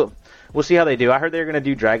Yup. we'll see how they do. I heard they're gonna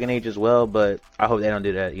do Dragon Age as well, but I hope they don't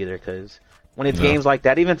do that either because when it's games like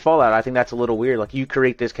that, even Fallout, I think that's a little weird. Like you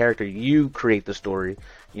create this character, you create the story.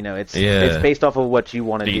 It's based off of what you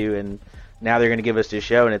want to do, and now they're gonna give us this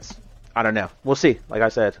show, and it's I don't know. We'll see. Like I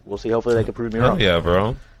said, we'll see. Hopefully they can prove me Hell wrong. yeah,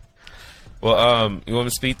 bro. Well, you want me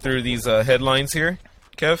to speed through these headlines here,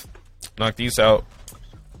 Kev? Knock these out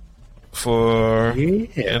for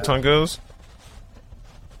Anton goes.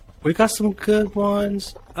 We got some good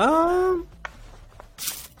ones.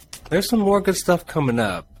 There's some more good stuff coming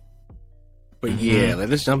up. But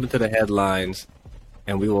let's jump into the headlines,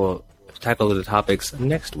 and we will tackle the topics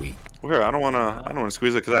next week. Well, here, I don't want to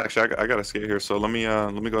squeeze it because actually I got to skate here. So let me go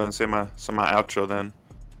ahead and say my outro then,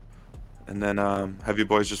 and then have you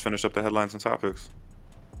boys just finish up the headlines and topics.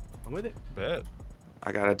 I'm with it. Bet.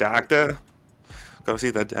 I got a doctor. Go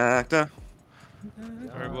see the doctor.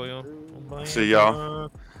 All right, William. See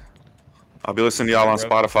y'all. I'll be listening to y'all on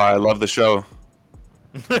Spotify. I love the show.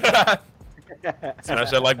 Smash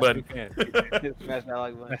that like button. Smash that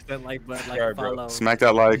like button. Press that like button, Alright, like bro. follow. Smack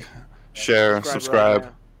that like, share,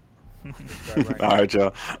 subscribe. All right,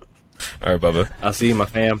 y'all. All right, Bubba. I'll see you, my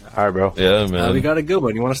fam. All right, bro. Yeah, man. We got a good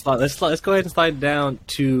one. You want to slide? Let's go ahead and slide down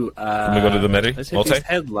to. Let me go to the medi. Let's hit Multi? these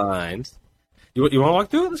headlines. You want to walk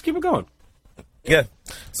through it? Let's keep it going. Yeah.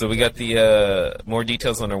 So we got the more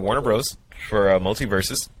details on our Warner Bros. for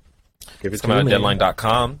Multiverses. Give it It's coming out on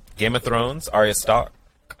Deadline.com. Game of Thrones, Arya Stark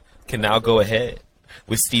can now go ahead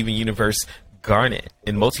with Steven Universe Garnet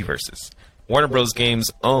in Multiverses. Warner Bros.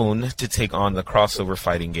 Games own to take on the crossover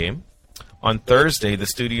fighting game. On Thursday, the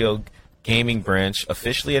studio gaming branch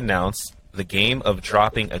officially announced the game of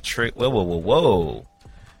dropping a Whoa.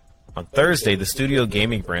 On Thursday, the studio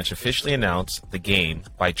gaming branch officially announced the game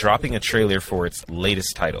by dropping a trailer for its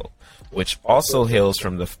latest title, which also hails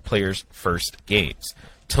from the player's first games.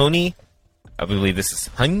 Tony, I believe this is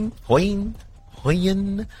Hoyen,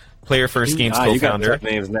 Player First Games you got co-founder tough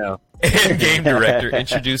names now. and game director,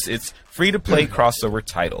 introduced its free-to-play crossover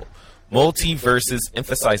title. Multiverses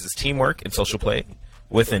emphasizes teamwork and social play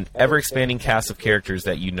with an ever-expanding cast of characters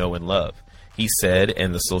that you know and love. He said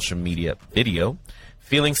in the social media video,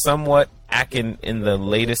 feeling somewhat akin in the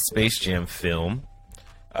latest Space Jam film.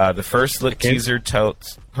 The first look Akin? teaser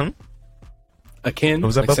touts... Akin? What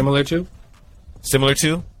was that, like Bubba? similar to? Similar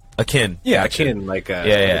to? Akin. Yeah, Gotcha. akin. Like,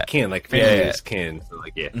 Yeah. Akin, like Yeah, family yeah. is kin. So,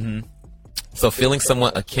 like, yeah. So feeling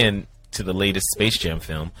somewhat akin to the latest Space Jam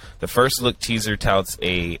film, the first look teaser touts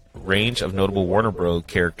a range of notable Warner Bros.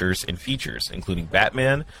 Characters and features, including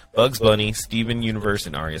Batman, Bugs Bunny, Steven Universe,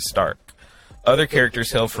 and Arya Stark. Other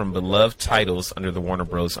characters hail from beloved titles under the Warner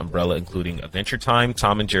Bros. Umbrella, including Adventure Time,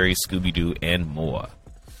 Tom and Jerry, Scooby-Doo, and more.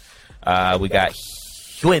 We got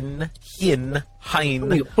Hein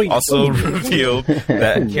also revealed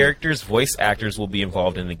that characters' voice actors will be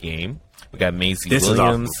involved in the game. We got Maisie This is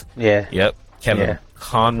Williams. Yeah. Yep. Kevin Yeah.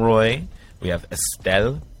 Conroy. We have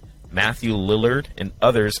Estelle. Matthew Lillard and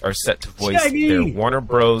others are set to voice Shaggy! their Warner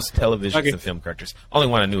Bros. Television Okay. and film characters. Only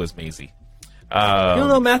one I knew was Maisie. You don't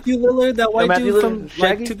know Matthew Lillard, that white Matthew dude Lillard, from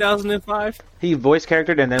Shaggy? like 2005? He voice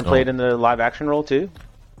charactered and then played in the live action role too.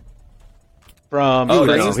 From Oh,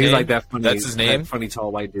 that's No, his he's name? like that funny. That's his name? that funny tall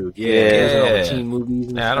white dude. Yeah. Yeah, he's in all the teen movies.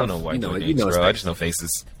 And Nah, I don't stuff. know white you know, names, you know his bro. I face. just know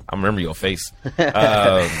faces. I remember your face.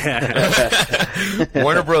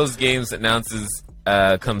 Warner Bros. Games announces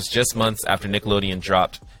comes just months after Nickelodeon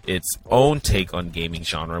dropped its own take on gaming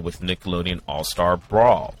genre with Nickelodeon All-Star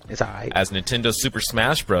Brawl. It's alright. As Nintendo Super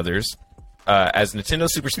Smash Brothers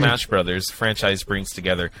franchise brings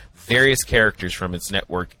together various characters from its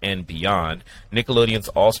network and beyond, Nickelodeon's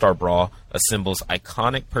All-Star Brawl assembles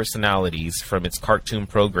iconic personalities from its cartoon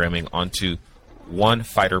programming onto one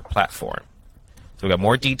fighter platform. So we got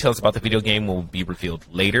more details about the video game will be revealed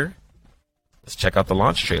later. Let's check out the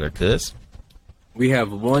launch trailer, cuz. We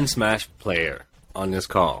have one Smash player on this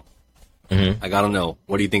call. I gotta know.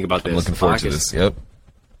 What do you think about this? I'm looking forward to Marcus? this. Yep.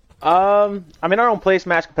 I mean, I don't play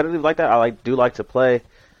Smash competitively like that. I do like to play,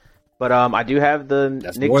 but I do have the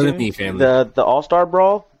That's more than Nicktoons, me, family. the All Star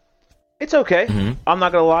Brawl. It's okay. I'm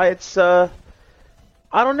not gonna lie. It's I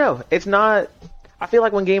don't know. It's not. I feel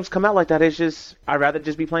like when games come out like that, it's just I'd rather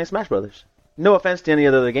just be playing Smash Brothers. No offense to any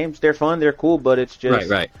of the other games, they're fun, they're cool, but it's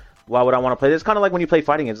just Right. why would I want to play this? It's kind of like when you play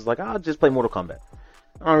fighting games. It's like I'll just play Mortal Kombat.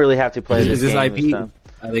 I don't really have to play Is this game and IP? stuff.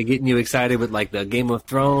 Are they getting you excited with like the Game of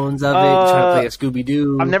Thrones of it? Trying to play a Scooby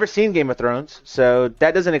Doo? I've never seen Game of Thrones, so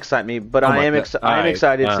that doesn't excite me. But I am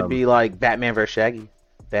excited to be like Batman vs Shaggy.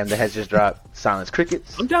 Bam, that has just dropped. Silence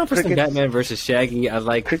Crickets. I'm down for some Crickets. Batman versus Shaggy. I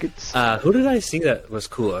like Crickets. Who did I see that was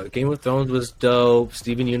cool? Game of Thrones was dope.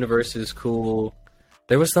 Steven Universe is cool.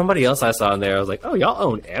 There was somebody else I saw in there. I was like, oh, y'all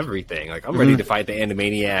own everything. Like, I'm ready to fight the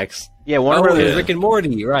Animaniacs. Yeah, Warner Oh, Brothers. there's Rick and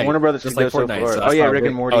Morty, right? Warner Brothers just could like go so Fortnite. far. So Oh yeah, I saw Rick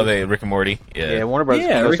and Morty. Oh, they Rick and Morty. Yeah, Yeah. Warner Brothers.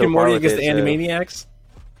 Yeah, could go Rick so and far Morty with against the it, so- Animaniacs.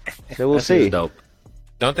 So we'll That shit is see. dope.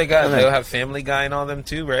 Don't they they'll have Family Guy and all them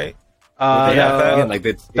too, right? They have No, that again, like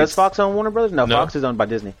does Fox own Warner Brothers? No, No. Fox is owned by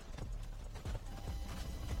Disney.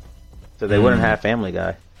 So they wouldn't have Family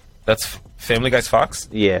Guy. That's Family Guy's Fox.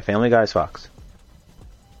 Yeah, Family Guy's Fox.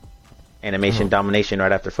 Animation domination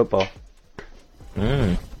right after football.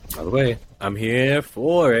 Mm. By the way, I'm here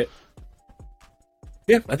for it.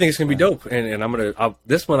 Yeah, I think it's gonna be dope, and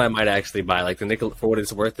this one I might actually buy. Like for what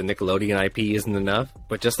it's worth, the Nickelodeon IP isn't enough.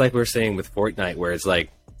 But just like we are saying with Fortnite, where it's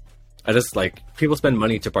like, I just like people spend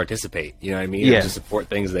money to participate. You know what I mean? Yeah. And to support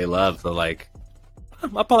things they love. So like, I'll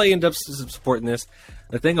probably end up supporting this.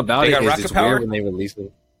 The thing about They it got is Rocket it's Power? weird when they release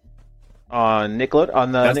it. On Nickelodeon,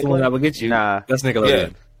 on the That's Nickelodeon? the one that will get you. Nah, That's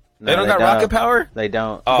Nickelodeon. They don't got Rocket Power. They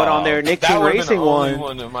don't. But on their Nick that Team would've been Racing the only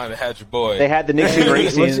one, that might have had your boy. they had the Nick Team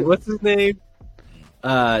Racing. What's his name?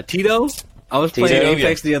 Tito. I was playing Tito,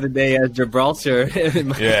 Apex the other day as Gibraltar, and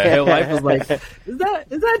my Yeah. wife was like, "Is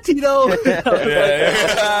that Tito?"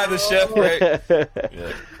 yeah, the chef, right?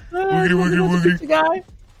 Yeah. Woogity, pizza guy.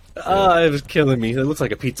 Oh, it was killing me. It looks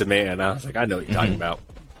like a pizza man. I was like, I know what you're talking about.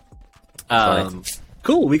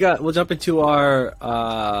 Cool. We'll jump into our.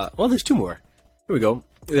 Well, there's two more. Here we go.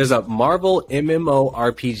 There's a Marvel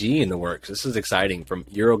MMORPG in the works. This is exciting from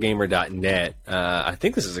Eurogamer.net. I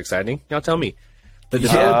think this is exciting. Y'all tell me. The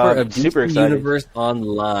developer of super DC exciting. Universe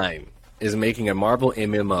Online is making a Marvel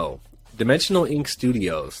MMO. Dimensional Ink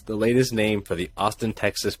Studios, the latest name for the Austin,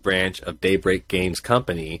 Texas branch of Daybreak Games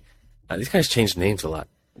Company. These guys changed names a lot.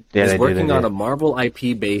 Yeah, is they do, working they on do. a Marvel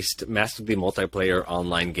IP-based, massively multiplayer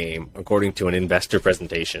online game, according to an investor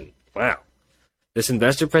presentation. Wow. This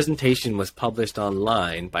investor presentation was published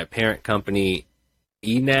online by parent company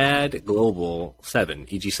Enad Global 7,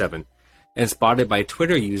 EG7, and spotted by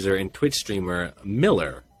Twitter user and Twitch streamer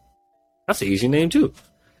Miller. That's an easy name, too.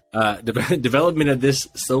 Development of this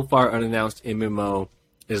so far unannounced MMO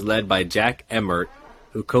is led by Jack Emmert,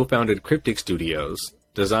 who co-founded Cryptic Studios,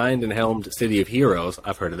 designed and helmed City of Heroes,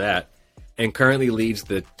 I've heard of that, and currently leads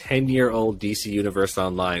the 10-year-old DC Universe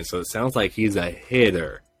Online, so it sounds like he's a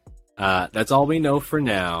hitter. That's all we know for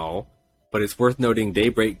now, but it's worth noting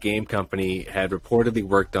Daybreak Game Company had reportedly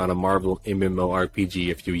worked on a Marvel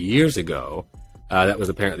MMORPG a few years ago that was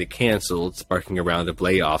apparently canceled, sparking a round of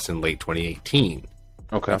layoffs in late 2018.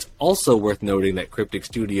 Okay. It's also worth noting that Cryptic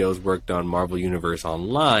Studios worked on Marvel Universe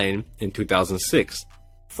Online in 2006,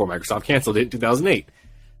 before Microsoft canceled it in 2008.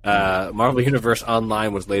 Marvel Universe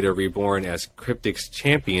Online was later reborn as Cryptic's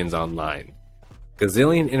Champions Online.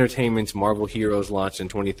 Gazillion Entertainment's Marvel Heroes launched in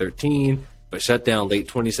 2013, but shut down late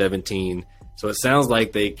 2017. So it sounds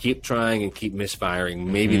like they keep trying and keep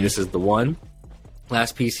misfiring. Maybe this is the one.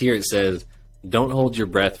 Last piece here, it says, don't hold your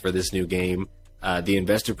breath for this new game. The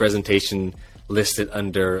investor presentation listed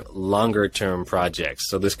under longer term projects.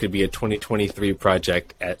 So this could be a 2023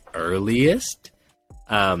 project at earliest.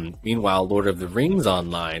 Meanwhile, Lord of the Rings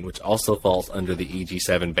Online, which also falls under the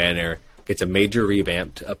EG7 banner, gets a major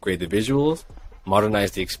revamp to upgrade the visuals,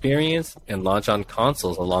 modernize the experience, and launch on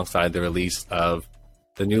consoles alongside the release of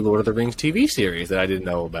the new Lord of the Rings TV series that I didn't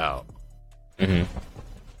know about. Mhm.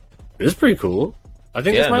 This is pretty cool. I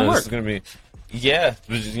think this might This work. is gonna be,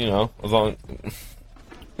 as long, like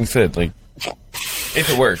I said, like if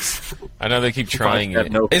it works. I know they keep trying have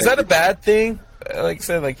it. no Is that a bad thing? Like I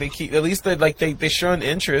said, like they keep at least they show an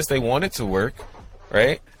interest. They want it to work,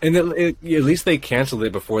 right? And at least they canceled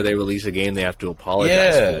it before they release a game they have to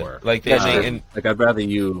apologize Yeah, for. like they, That's they true. and Like, I'd rather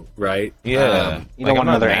you, right? yeah, You like, don't want I'm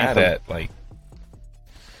not another mad Anthem. at like.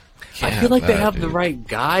 I Can't feel like they that, have the dude. right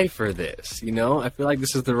guy for this, you know? I feel like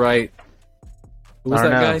this is the right... What was I that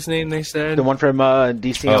don't know. guy's name they said? The one from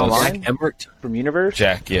DC Oh, Online, Jack Emmert? from Universe.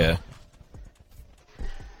 Jack, yeah.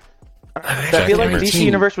 I Jack feel like Emmert. DC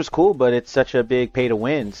Universe was cool, but it's such a big pay to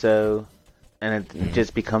win, so and it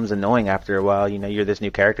just becomes annoying after a while. You know, you're this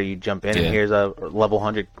new character, you jump in, Yeah. and here's a level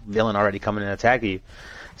 100 villain already coming and attack you.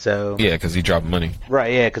 So Yeah, because he dropped money.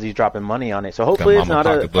 right, yeah, because he's dropping money on it. So hopefully it's mama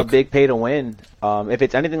not a pocketbook. big pay to win. If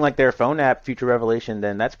it's anything like their phone app, Future Revelation,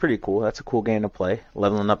 then that's pretty cool. That's a cool game to play,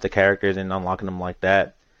 leveling up the characters and unlocking them like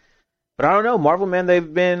that. But I don't know, Marvel, man,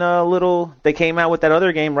 they've been a little. They came out with that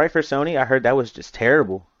other game, right, for Sony. I heard that was just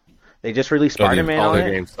terrible. They just released Spider-Man all on their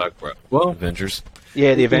it. games suck, bro. Well, Avengers.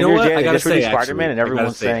 Yeah, the You know Avengers. what? Yeah, I they gotta just released say, Spider-Man, and actually, I gotta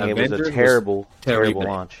everyone's say, saying it was Avengers a was terrible terrible.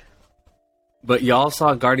 launch. but y'all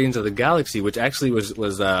saw Guardians of the Galaxy, which actually was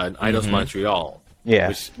Eidos Montreal. Yeah.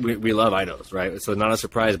 Which we love Eidos, right? So not a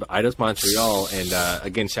surprise, but Eidos Montreal, and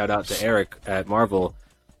again, shout out to Eric at Marvel.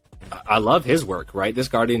 I love his work, right? This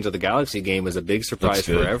Guardians of the Galaxy game is a big surprise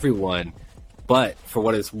for everyone. But for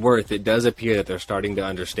what it's worth, it does appear that they're starting to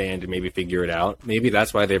understand and maybe figure it out. Maybe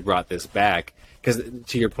that's why they brought this back. Because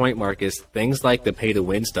to your point, Marcus, things like the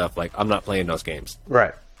pay-to-win stuff, like I'm not playing those games.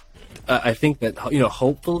 Right. I think that,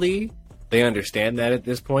 hopefully they understand that at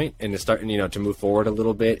this point and it's starting, to move forward a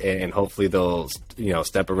little bit, and hopefully they'll,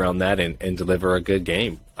 step around that and deliver a good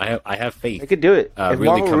game. I have faith. They could do it. If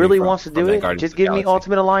really Marvel really coming wants to from do that it, Guardians just of the give me Galaxy.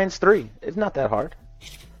 Ultimate Alliance 3. It's not that hard.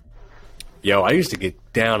 Yo, I used to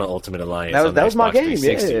get down on Ultimate Alliance. That was my Xbox game.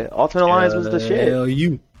 360. Yeah, Ultimate Alliance was the shit. Hell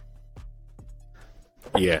you.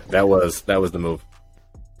 Yeah, that was the move.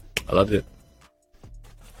 I loved it.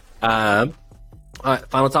 All right,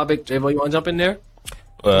 final topic. J-Bo, you want to jump in there?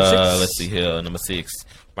 Let's see here. Number 6.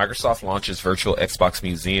 Microsoft launches Virtual Xbox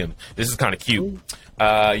Museum. This is kind of cute.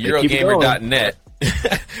 Eurogamer.net.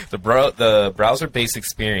 The browser-based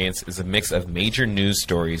experience is a mix of major news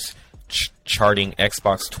stories charting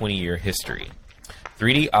Xbox 20-year history.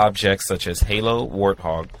 3D objects such as Halo,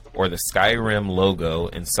 Warthog, or the Skyrim logo,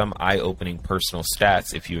 and some eye-opening personal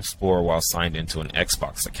stats if you explore while signed into an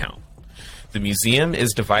Xbox account. The museum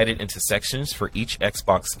is divided into sections for each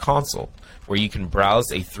Xbox console, where you can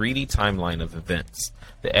browse a 3D timeline of events.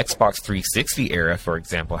 The Xbox 360 era, for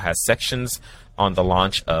example, has sections on the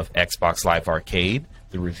launch of Xbox Live Arcade,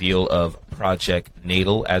 the reveal of Project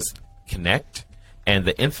Natal as Kinect, and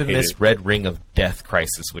the infamous Red Ring of Death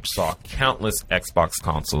crisis, which saw countless Xbox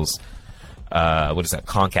consoles,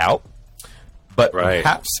 conk out. But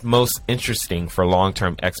perhaps most interesting for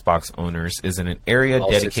long-term Xbox owners is in an area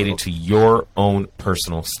dedicated to your own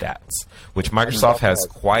personal stats, which Microsoft has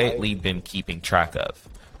quietly been keeping track of.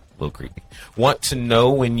 A little creepy. Want to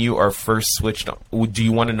know when you are first switched on? Do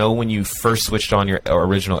you want to know when you first switched on your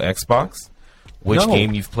original Xbox? Which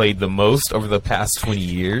game you've played the most over the past 20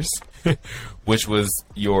 years? Which was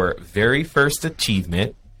your very first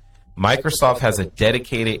achievement? Microsoft has a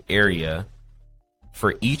dedicated area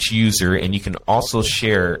for each user, and you can also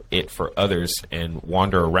share it for others and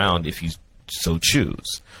wander around if you so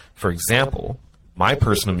choose. For example, my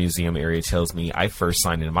personal museum area tells me I first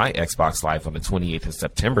signed into my Xbox Live on the 28th of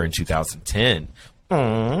September in 2010.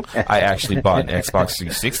 I actually bought an Xbox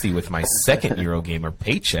 360 with my second Eurogamer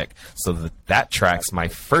paycheck, so that tracks my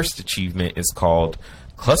first achievement is called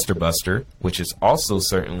Cluster Buster, which is also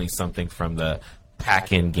certainly something from the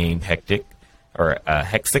pack-in game Hexic.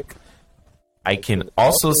 I can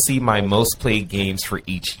also see my most played games for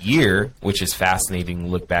each year, which is fascinating to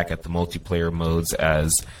look back at the multiplayer modes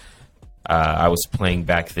as I was playing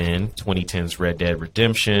back then. 2010's Red Dead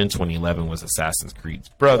Redemption, 2011 was Assassin's Creed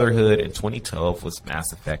Brotherhood, and 2012 was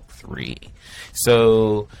Mass Effect 3.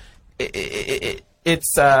 So it's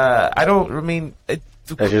That's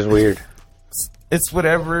just weird. It's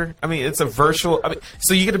whatever. I mean, it's a virtual.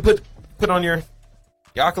 So you get to put on your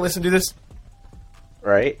Oculus and do this.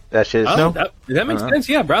 Right? That's just that makes sense.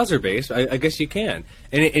 Yeah, browser based. I guess you can,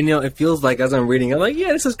 and it feels like as I'm reading, I'm like,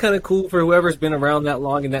 yeah, this is kind of cool for whoever's been around that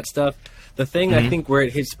long and that stuff. The thing I think where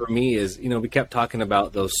it hits for me is, we kept talking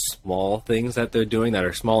about those small things that they're doing that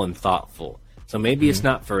are small and thoughtful. So maybe it's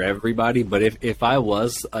not for everybody, but if I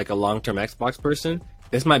was like a long term Xbox person,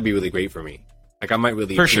 this might be really great for me. Like I might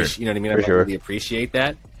really appreciate, you know what I mean? I might really appreciate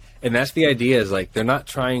that. And that's the idea is like they're not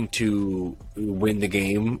trying to win the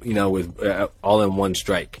game, with all in one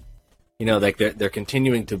strike. Like they're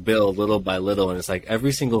continuing to build little by little, and it's like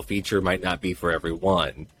every single feature might not be for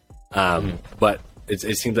everyone, but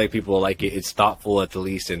it seems like people like it. It's thoughtful at the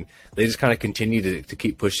least, and they just kind of continue to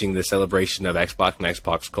keep pushing the celebration of Xbox and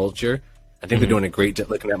Xbox culture. I think they're doing a great job.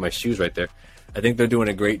 Looking at my shoes right there, I think they're doing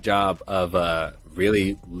a great job of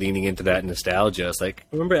really leaning into that nostalgia. It's like,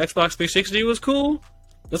 remember Xbox 360 was cool?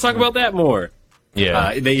 Let's talk about that more.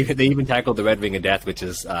 Yeah, they even tackled the Red Ring of Death, which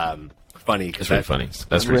is funny because that's funny.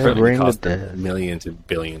 That's Red Ring cost of Death. millions and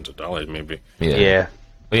billions of dollars, maybe. Yeah.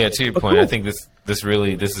 But yeah, to your point, I think this is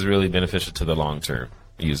really beneficial to the long term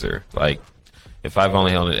user. Like, if I've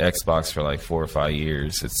only held an Xbox for like 4 or 5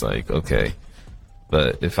 years, it's like okay.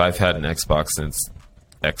 But if I've had an Xbox since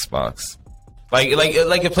Xbox, like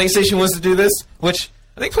if PlayStation was to do this, which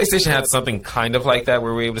I think PlayStation had something kind of like that,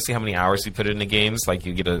 where we were able to see how many hours we put in the games. Like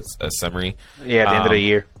you get a summary. Yeah, at the end of the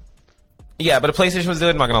year. Yeah, but if PlayStation was doing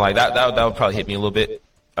it, I'm not gonna lie, that would probably hit me a little bit.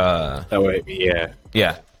 That way, yeah.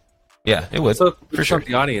 Yeah, it would So for sure.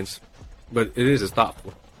 the audience, but it is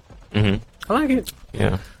thoughtful. Mm-hmm. I like it.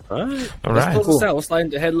 Yeah. All right. All Let's right. close this out. We'll slide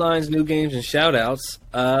into headlines, new games, and shout outs.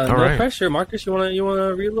 No right. pressure. Marcus, you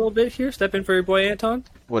wanna read a little bit here? Step in for your boy Anton?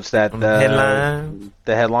 What's that? Headline.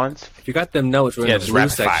 The headlines If you got them notes, we're Yeah, in the just blue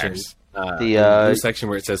rapid section. fires. The, blue section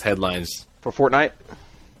where it says headlines. for Fortnite.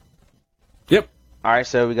 Yep. All right,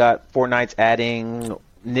 so we got Fortnite's adding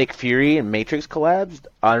Nick Fury and Matrix collabs.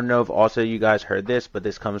 I don't know if also you guys heard this, but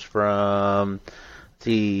this comes from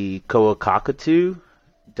the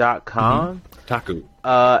Koakatu.com. Taku.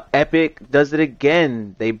 Epic does it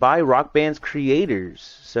again. They buy Rock Band's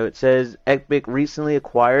creators. So it says Epic recently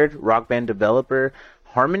acquired Rock Band developer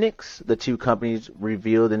Harmonix. The two companies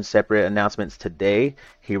revealed in separate announcements today.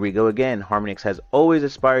 Here we go again. Harmonix has always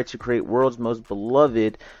aspired to create world's most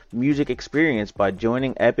beloved music experience. By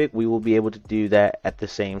joining Epic, we will be able to do that at the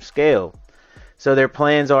same scale. So their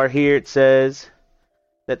plans are here. It says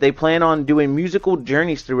that they plan on doing musical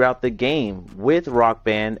journeys throughout the game with Rock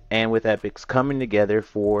Band and with Epic's coming together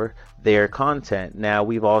for their content. Now,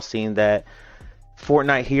 we've all seen that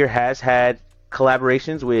Fortnite here has had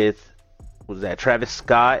collaborations with Travis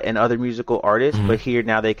Scott and other musical artists, but here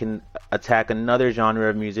now they can attack another genre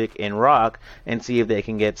of music in rock and see if they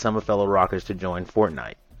can get some fellow rockers to join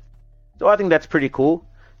Fortnite. So I think that's pretty cool.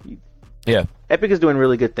 Yeah. Epic is doing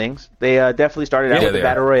really good things. They definitely started out Yeah, with the they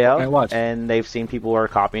Battle are. Okay, Royale, watch. and they've seen people are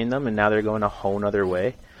copying them, and now they're going a whole nother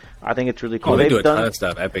way. I think it's really cool. Oh, they do a They've ton of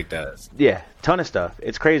stuff. Epic does. yeah, ton of stuff.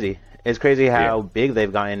 It's crazy. It's crazy how big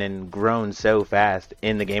they've gotten and grown so fast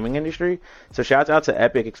in the gaming industry. So shouts out to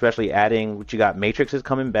Epic, especially adding what you got. Matrix is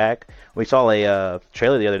coming back. We saw a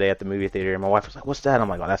trailer the other day at the movie theater, and my wife was like, "What's that?" I'm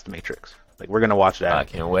like, "Oh, that's the Matrix. Like, we're gonna watch that. I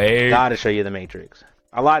can't wait. Gotta show you the Matrix."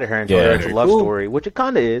 I lied to her and told Yeah. her it's a love story, which it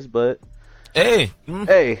kind of is, but Hey,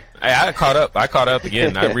 hey, I caught up. I caught up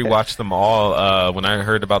again. I rewatched them all. When I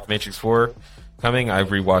heard about the Matrix 4 coming, I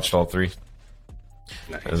rewatched all three.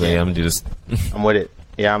 As I am just I'm with it.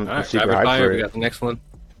 Yeah, I'm All right, super rapid hyped fire. for We it. got the next one.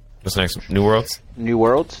 what's next? New Worlds. New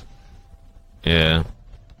Worlds. Yeah.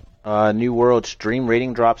 New World stream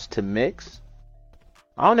rating drops to mix.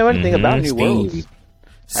 I don't know anything about New Worlds.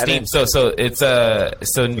 Steam. So it's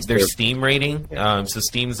their Steam rating. So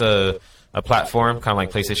Steam's a platform kind of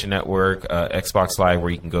like PlayStation Network, Xbox Live, where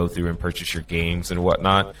you can go through and purchase your games and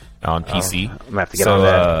whatnot on PC. I'm gonna have to get on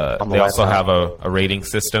that. On the They also Wi-Fi. have a rating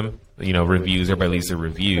system. Reviews. Everybody leaves their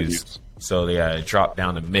reviews. So they drop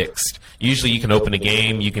down to mixed. Usually, you can open a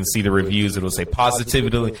game, you can see the reviews. It'll say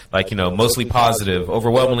positively, mostly positive,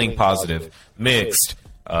 overwhelmingly positive, mixed.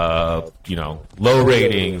 Low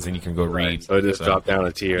ratings, and you can go read. So it just dropped down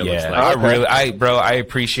a tier. Yeah, Looks like. I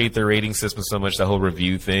appreciate the rating system so much. The whole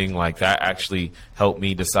review thing, like that, actually helped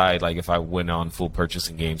me decide if I went on full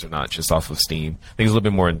purchasing games or not, just off of Steam. I think it's a little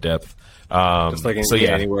bit more in depth. Just like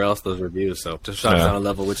anywhere else, those reviews. So just drops down a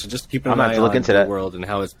level, which is just keeping I'm an gonna have eye to look on into the that. world and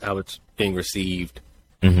how it's being received.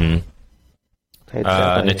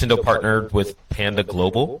 Nintendo partnered with Panda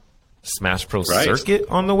Global. Smash Pro Right. Circuit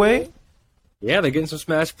on the way. Yeah, they're getting some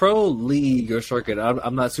Smash Pro League or Circuit.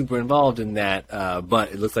 I'm not super involved in that,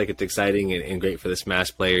 but it looks like it's exciting and great for the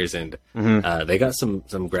Smash players. And they got some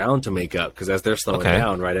ground to make up because as they're slowing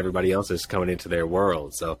down, right, everybody else is coming into their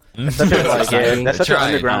world. So That's such an They're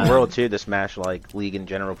trying. underground world too. The Smash league in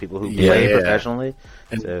general, people who Yeah, play yeah. professionally.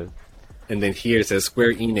 So And then here it says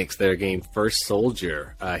Square Enix, their game First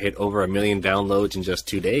Soldier, hit over 1 million downloads in just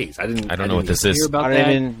 2 days. I didn't know what this hear is. About I that.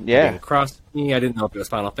 didn't even- yeah. It didn't cross me. I didn't know if it was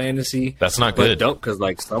Final Fantasy. That's not But good. dope because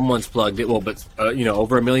someone's plugged it. Well, but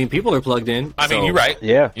over 1 million people are plugged in. I mean, so you're right.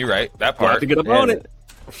 Yeah. You're right. That we'll have part. to get up Yeah, on it.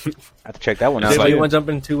 I have to check that one out. Did like- you want to jump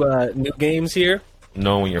into new games here?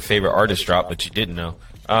 Knowing when your favorite artist dropped, but you didn't know.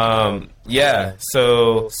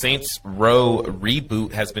 So Saints Row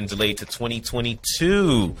reboot has been delayed to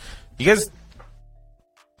 2022. You guys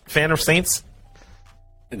fan of Saints?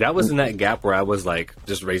 That was in that gap where I was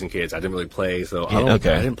just raising kids. I didn't really play, so I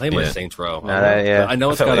didn't play much Yeah. Saints Row. yeah. I know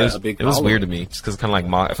it's I felt got like a big. it was following. weird to me, just because kind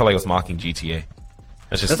of I felt like it was mocking GTA.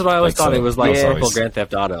 That's what I always thought. It was like so simple Grand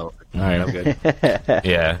Theft Auto. All right, I'm good.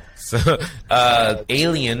 Yeah. So,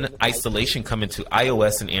 Alien Isolation coming to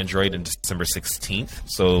iOS and Android on December 16th.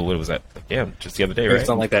 So, what was that? Yeah, just the other day, right? It's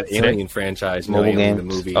not like that Today? Alien franchise, Mobile Alien, the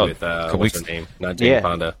games. movie Oh, with couple what's her weeks. name? Not Jane Yeah.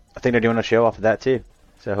 Fonda. I think they're doing a show off of that too.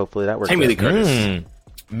 So hopefully that works. Jamie Lee out. Curtis.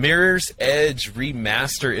 Mirror's Edge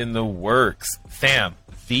remaster in the works. Fam,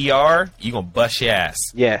 VR, you gonna bust your ass.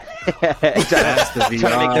 Yeah. That's the You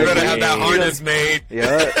VR. better have that game. harness made.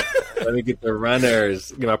 Yeah. Let me get the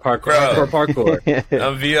runners. Get my Bro. parkour.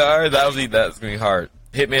 On VR, that's gonna be hard.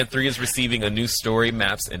 Hitman 3 is receiving a new story,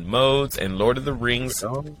 maps, and modes, and Lord of the Rings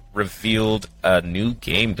revealed a new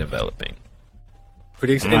game developing.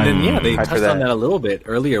 Pretty exciting. And then, yeah, they Hype for touched on that. that a little bit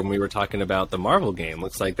earlier when we were talking about the Marvel game.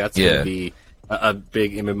 Looks like that's going to be a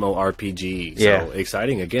big MMORPG. So Yeah.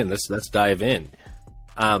 exciting. Again, let's dive in.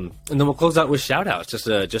 And then we'll close out with shout-outs.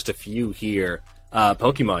 Just a few here.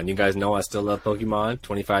 Pokemon. You guys know I still love Pokemon.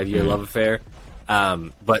 25-year love affair.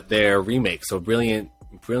 But their remake, so Brilliant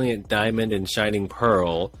Diamond and Shining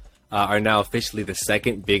Pearl, are now officially the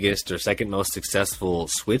second biggest or second most successful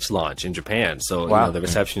Switch launch in Japan. So Wow. the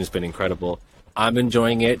reception has been incredible. I'm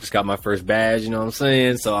enjoying it. Just got my first badge, you know what I'm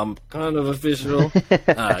saying? So I'm kind of official.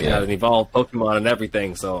 Got an evolved Pokemon and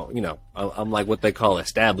everything. So, I'm like what they call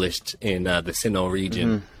established in the Sinnoh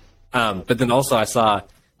region. But then also I saw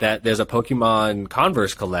that there's a Pokemon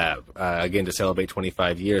Converse collab, again, to celebrate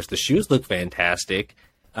 25 years. The shoes look fantastic.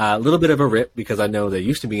 A little bit of a rip because I know there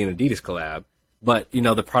used to be an Adidas collab. But,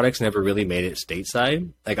 the products never really made it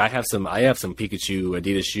stateside. Like, I have some Pikachu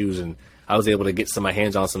Adidas shoes, and I was able to get my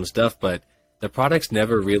hands on some stuff, but the products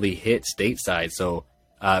never really hit stateside. So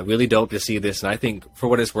really dope to see this. And I think, for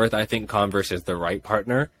what it's worth, I think Converse is the right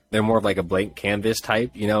partner. They're more of like a blank canvas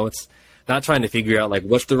type. It's not trying to figure out like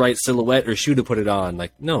what's the right silhouette or shoe to put it on.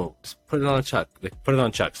 Like, no, just put it on a Chuck. Like, put it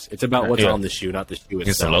on Chucks. It's about what's on the shoe, not the shoe itself.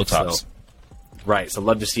 Get some low tops. So, right. So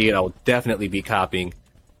love to see it. I'll definitely be copying.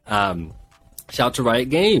 Shout to Riot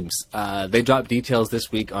Games. They dropped details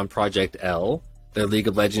this week on Project L, their League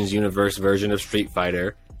of Legends universe version of Street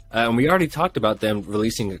Fighter. And we already talked about them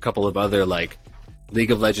releasing a couple of other like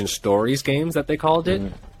League of Legends stories games that they called it.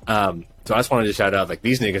 So I just wanted to shout out, like,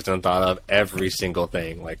 these niggas done thought of every single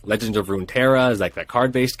thing. Like Legends of Runeterra is like that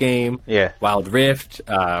card-based game. Yeah. Wild Rift,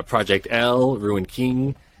 Project L, Ruin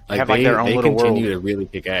King. Like have, like, their own they little continue world. to really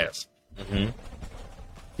kick ass.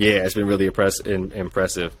 Yeah, it's been really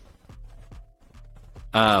impressive.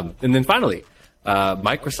 And then finally,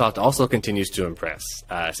 Microsoft also continues to impress.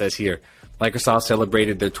 It says here, Microsoft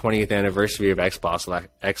celebrated their 20th anniversary of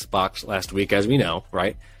Xbox last week, as we know,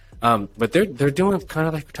 right? But they're doing kind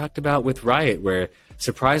of like we talked about with Riot, where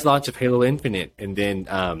surprise launch of Halo Infinite, and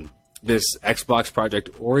then this Xbox Project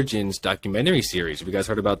Origins documentary series. Have you guys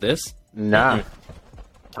heard about this? Nah.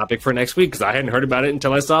 Topic for next week, because I hadn't heard about it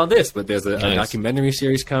until I saw this. But there's a documentary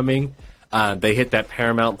series coming. They hit that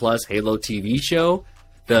Paramount Plus Halo TV show.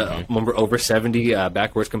 The over 70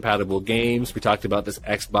 backwards compatible games. We talked about this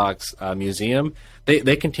Xbox museum.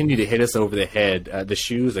 They continue to hit us over the head. The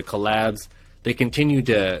shoes, the collabs. They continue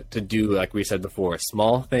to do, like we said before,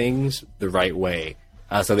 small things the right way.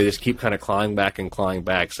 So they just keep kind of clawing back.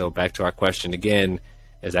 So back to our question again,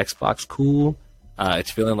 is Xbox cool?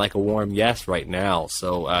 It's feeling like a warm yes right now.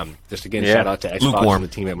 So just again, shout out to Xbox Lukewarm. and the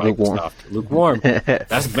team at Microsoft. Lukewarm.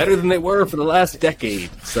 That's better than they were for the last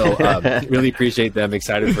decade. So really appreciate them.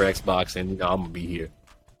 Excited for Xbox, and I'm going to be here.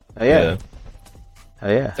 Oh, yeah.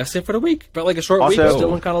 Oh, yeah. That's it for the week. Felt like a short week, Also- but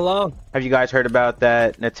still went kind of long. Have you guys heard about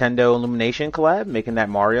that Nintendo Illumination collab making that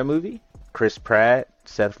Mario movie? Chris Pratt,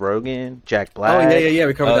 Seth Rogen, Jack Black. Oh, yeah.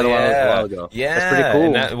 We covered that a while ago. Yeah, That's pretty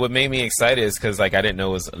cool. And what made me excited is because like I didn't know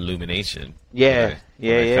it was Illumination. Yeah,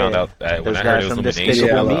 When I found out Those when I heard guys it was from Illumination,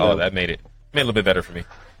 Despicable I was like, Me. oh, that made it a little bit better for me.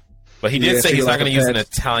 But he did Yeah, say so he's you not like going to the use an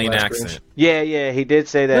Pats Italian last accent. Grinch? Yeah, he did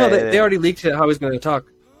say that. No, they already leaked it how he's going to talk.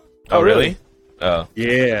 Oh, really? Oh,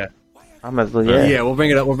 Yeah. Yeah. We'll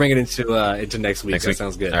bring it up. We'll bring it into next week. next That week.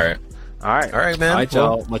 sounds good. All right, man. All right,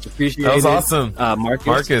 Well, y'all. Much appreciated. that was awesome.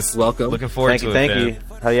 Marcus, welcome. Looking forward to it. Thank man. you.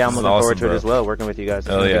 Hell yeah, I'm This looking is forward to awesome, it as well. Working with you guys. It's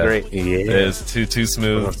Hell gonna be yeah. great. It is too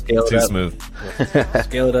smooth. Scale it Too up. smooth.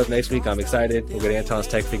 Scale it up next week. I'm excited. We'll get Anton's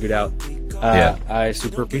tech figured out. Yeah. I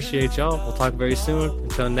super appreciate y'all. We'll talk very soon.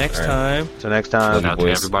 Until next All right. time. Till next time. Love you, Out to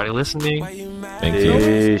boys. everybody listening. Thank you.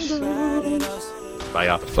 Peace. Bye,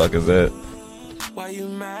 y'all. The fuck is that? Why you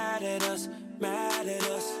mad?